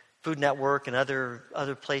Food Network and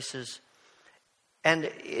other places. And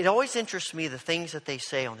it always interests me the things that they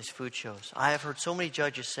say on these food shows. I have heard so many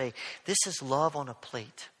judges say, "This is love on a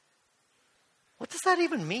plate." What does that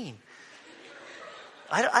even mean?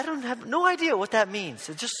 I don't have no idea what that means.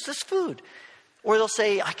 It's just food. Or they'll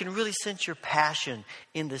say, "I can really sense your passion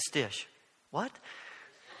in this dish." What?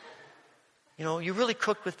 You really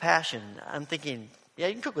cooked with passion. I'm thinking, yeah,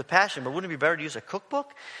 you can cook with passion, but wouldn't it be better to use a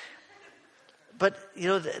cookbook? But,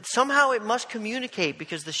 somehow it must communicate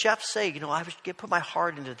because the chefs say, I put my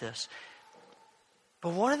heart into this. But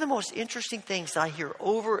one of the most interesting things that I hear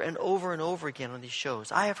over and over and over again on these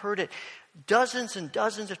shows, I have heard it dozens and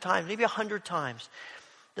dozens of times, maybe 100 times.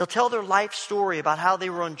 They'll tell their life story about how they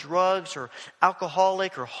were on drugs or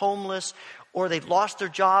alcoholic or homeless, or they lost their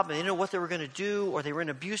job and they didn't know what they were going to do, or they were in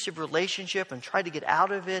an abusive relationship and tried to get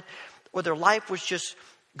out of it, or their life was just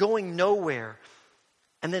going nowhere.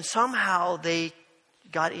 And then somehow they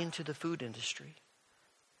got into the food industry.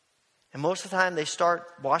 And most of the time they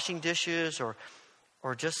start washing dishes or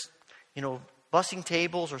just, bussing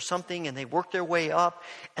tables or something, and they work their way up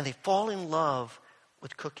and they fall in love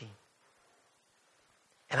with cooking.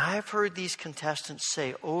 And I have heard these contestants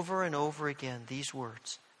say over and over again these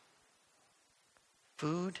words: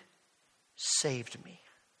 "Food saved me.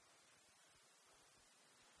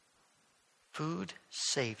 Food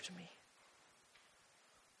saved me.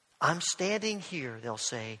 I'm standing here," they'll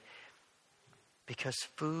say, "because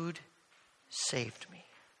food saved me."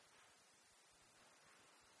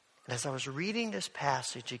 And as I was reading this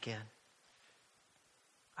passage again,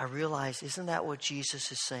 I realized, isn't that what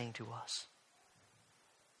Jesus is saying to us?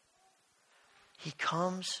 He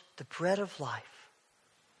comes, the bread of life,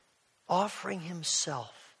 offering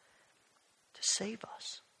himself to save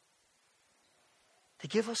us, to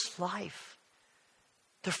give us life,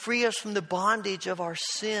 to free us from the bondage of our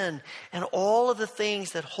sin and all of the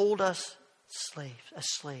things that hold us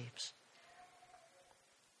slaves,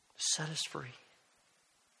 set us free.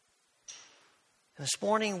 And this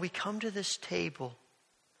morning we come to this table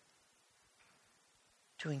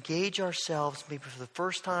to engage ourselves, maybe for the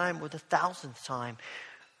first time or the 1,000th time,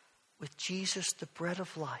 with Jesus, the bread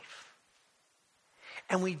of life.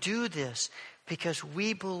 And we do this because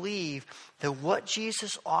we believe that what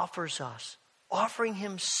Jesus offers us, offering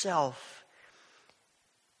himself,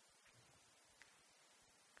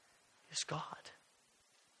 is God,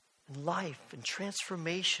 and life and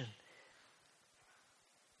transformation.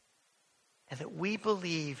 And that we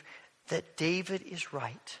believe that David is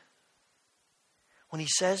right when he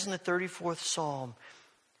says in the 34th Psalm,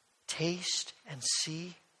 taste and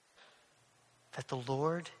see that the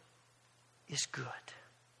Lord is good.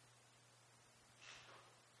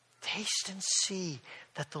 Taste and see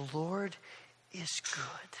that the Lord is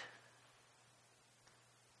good.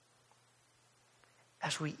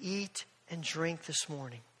 As we eat and drink this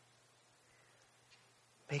morning,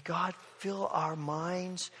 may God fill our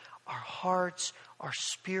minds, our hearts, our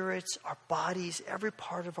spirits, our bodies, every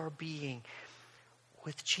part of our being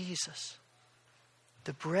with Jesus,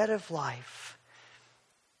 the bread of life,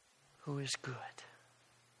 who is good.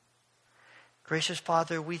 Gracious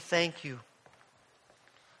Father, we thank you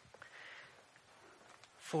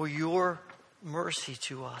for your mercy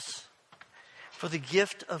to us, for the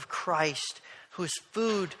gift of Christ, who is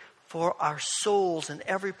food for our souls and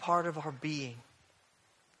every part of our being.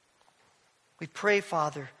 We pray,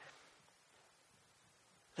 Father,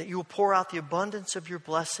 that you will pour out the abundance of your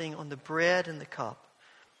blessing on the bread and the cup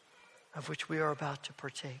of which we are about to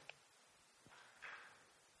partake.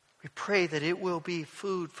 We pray that it will be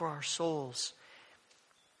food for our souls,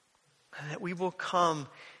 and that we will come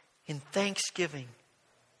in thanksgiving,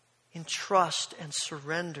 in trust and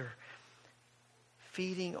surrender,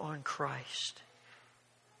 feeding on Christ.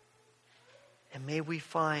 And may we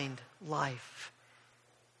find life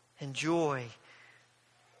and joy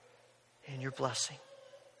in your blessing.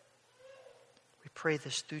 We pray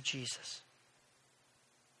this through Jesus.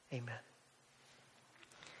 Amen.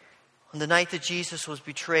 On the night that Jesus was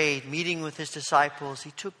betrayed, meeting with his disciples,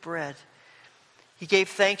 he took bread. He gave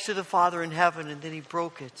thanks to the Father in heaven, and then he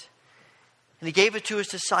broke it. And he gave it to his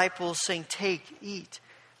disciples, saying, take, eat.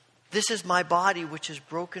 This is my body, which is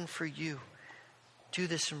broken for you. Do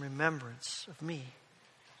this in remembrance of me.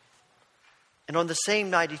 And on the same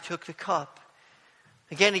night, he took the cup.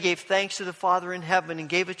 Again, he gave thanks to the Father in heaven and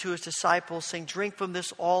gave it to his disciples, saying, drink from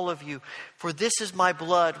this, all of you. For this is my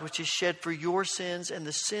blood, which is shed for your sins and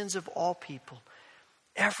the sins of all people.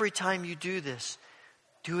 Every time you do this,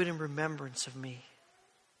 do it in remembrance of me.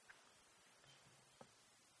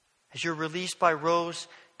 As you're released by Rose,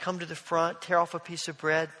 come to the front, tear off a piece of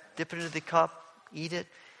bread, dip it into the cup, eat it,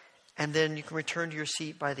 and then you can return to your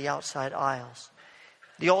seat by the outside aisles.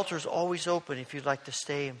 The altar is always open if you'd like to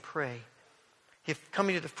stay and pray. If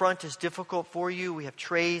coming to the front is difficult for you, we have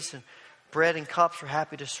trays and bread and cups. We're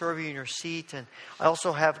happy to serve you in your seat. And I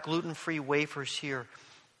also have gluten-free wafers here.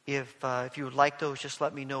 If you would like those, just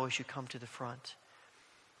let me know as you come to the front.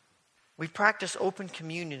 We practice open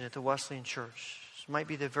communion at the Wesleyan Church. This might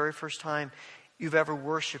be the very first time you've ever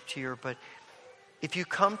worshiped here, but if you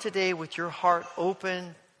come today with your heart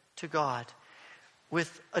open to God,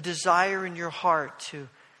 with a desire in your heart to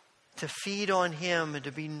feed on Him and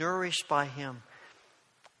to be nourished by Him,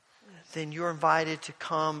 then you're invited to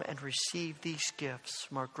come and receive these gifts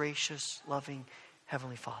from our gracious, loving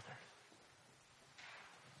Heavenly Father.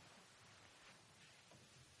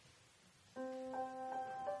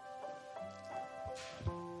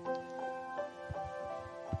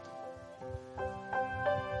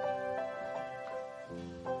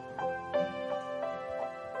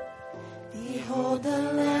 Behold the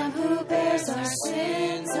Lamb who bears our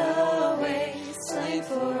sins away, slain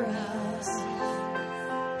for us.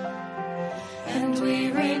 And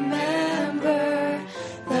we remember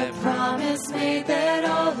the promise made that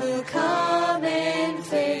all who come in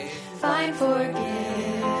faith find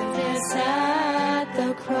forgiveness at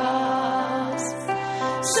the cross.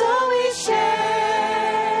 So we share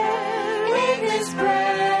in this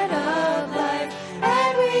bread of life,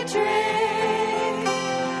 and we drink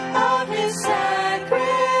of His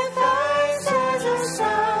sacrifice as a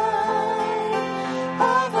sign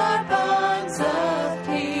of our bonds of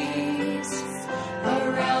peace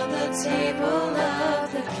around the table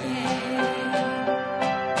of the King.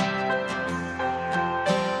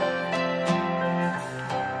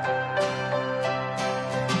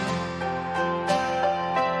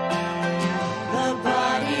 The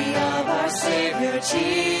body of our Savior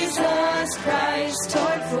Jesus Christ,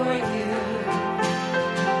 torn for you.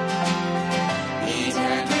 Eat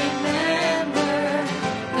and remember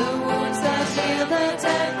the wounds that heal, the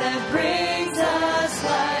death that brings us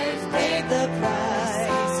life, paid the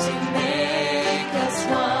price to make us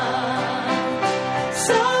one.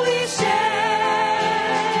 So we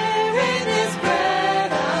share in this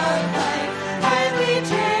bread of life, and we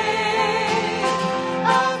drink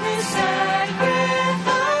of His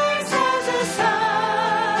sacrifice as a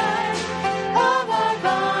sign of our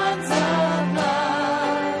bonds of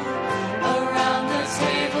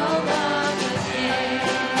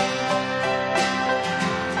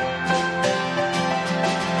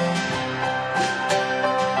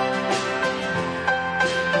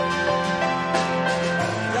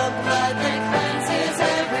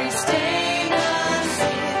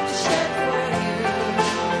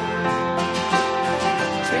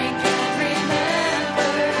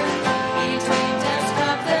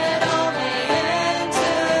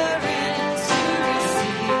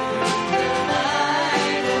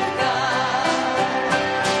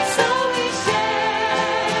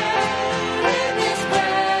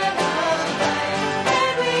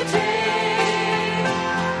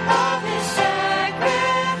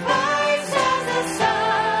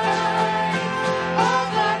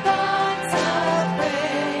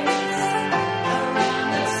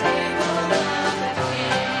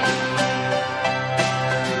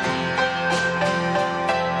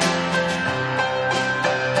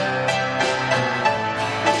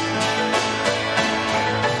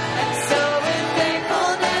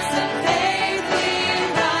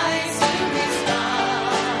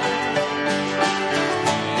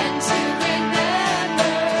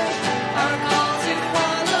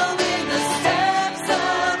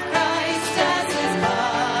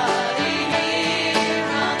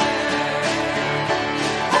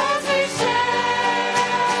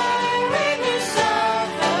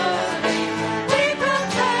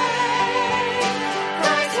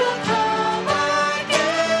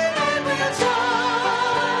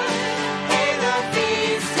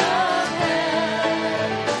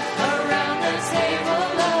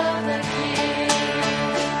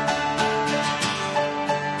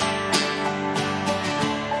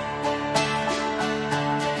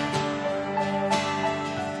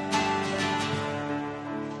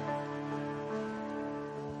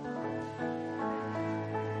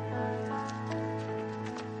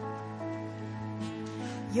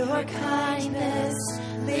Your kindness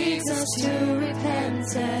leads us to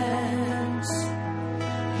repentance.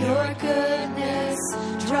 Your goodness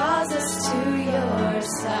draws us to your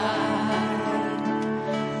side.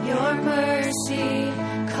 Your mercy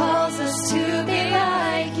calls us to be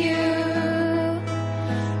like you.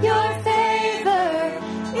 Your favor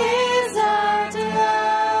is our delight.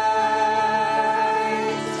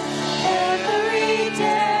 Every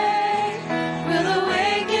day we'll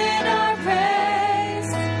awaken our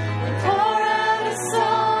praise and pour out a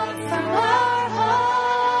song from our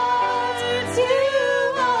hearts. You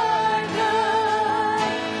are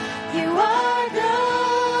good. You are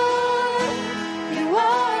good. You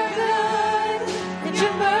are good. And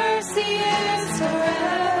your mercy is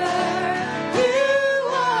forever. You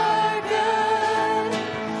are good.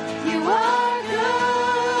 You are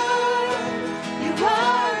good. You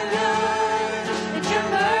are good. And your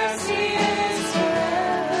mercy is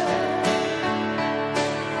forever.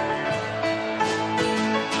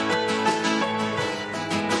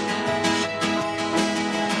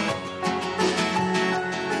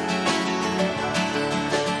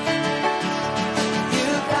 You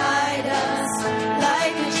guide us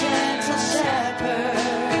like a gentle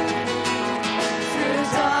shepherd. Through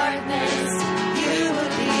darkness, you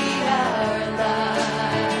will be our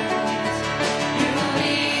light. You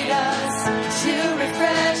lead us to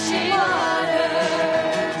refreshing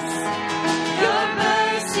waters. Your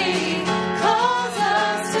mercy calls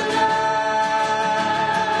us to life.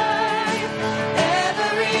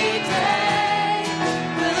 Every day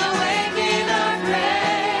we'll awaken our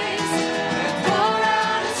praise and pour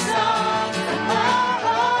out a song from our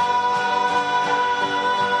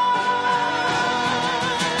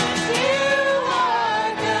hearts. You are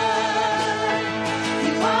good.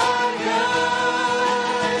 You are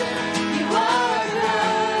good. You are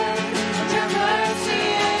good. And your mercy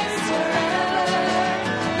is forever.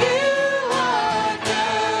 You are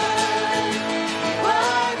good. You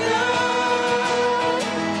are good.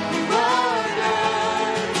 You are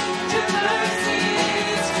good. Your mercy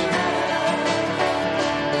is forever.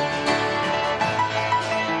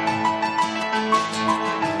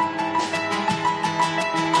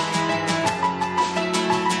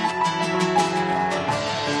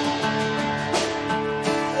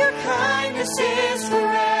 Your kindness is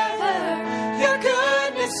forever. Your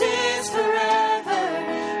goodness is forever.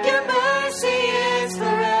 Your mercy is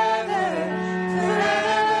forever.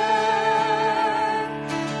 Forever.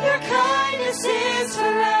 Your kindness is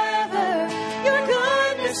forever. Your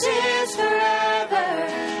goodness is forever.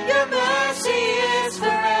 Your mercy is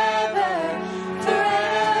forever.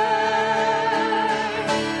 Forever.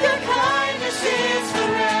 Your kindness is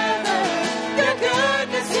forever. Your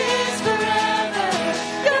goodness is forever.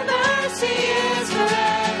 Your mercy is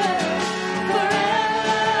forever.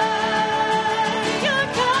 Forever. Your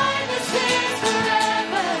kindness is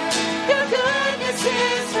forever. Your goodness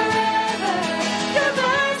is forever. Your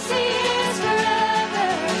mercy is forever.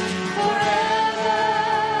 Forever.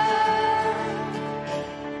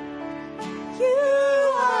 You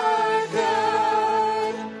are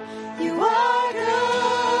good. You are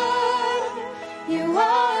good. You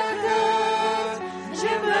are good. And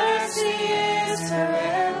your mercy is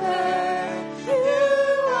forever. You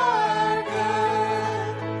are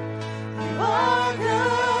good. You are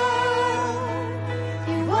good.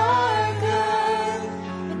 You are good.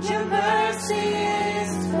 And your mercy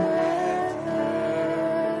is forever.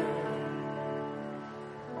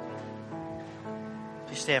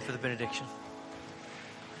 Please stand for the benediction.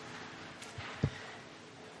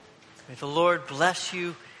 May the Lord bless you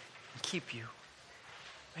and keep you.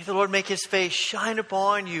 May the Lord make his face shine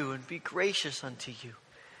upon you and be gracious unto you.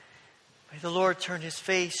 May the Lord turn his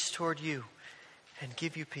face toward you and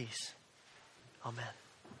give you peace. Amen.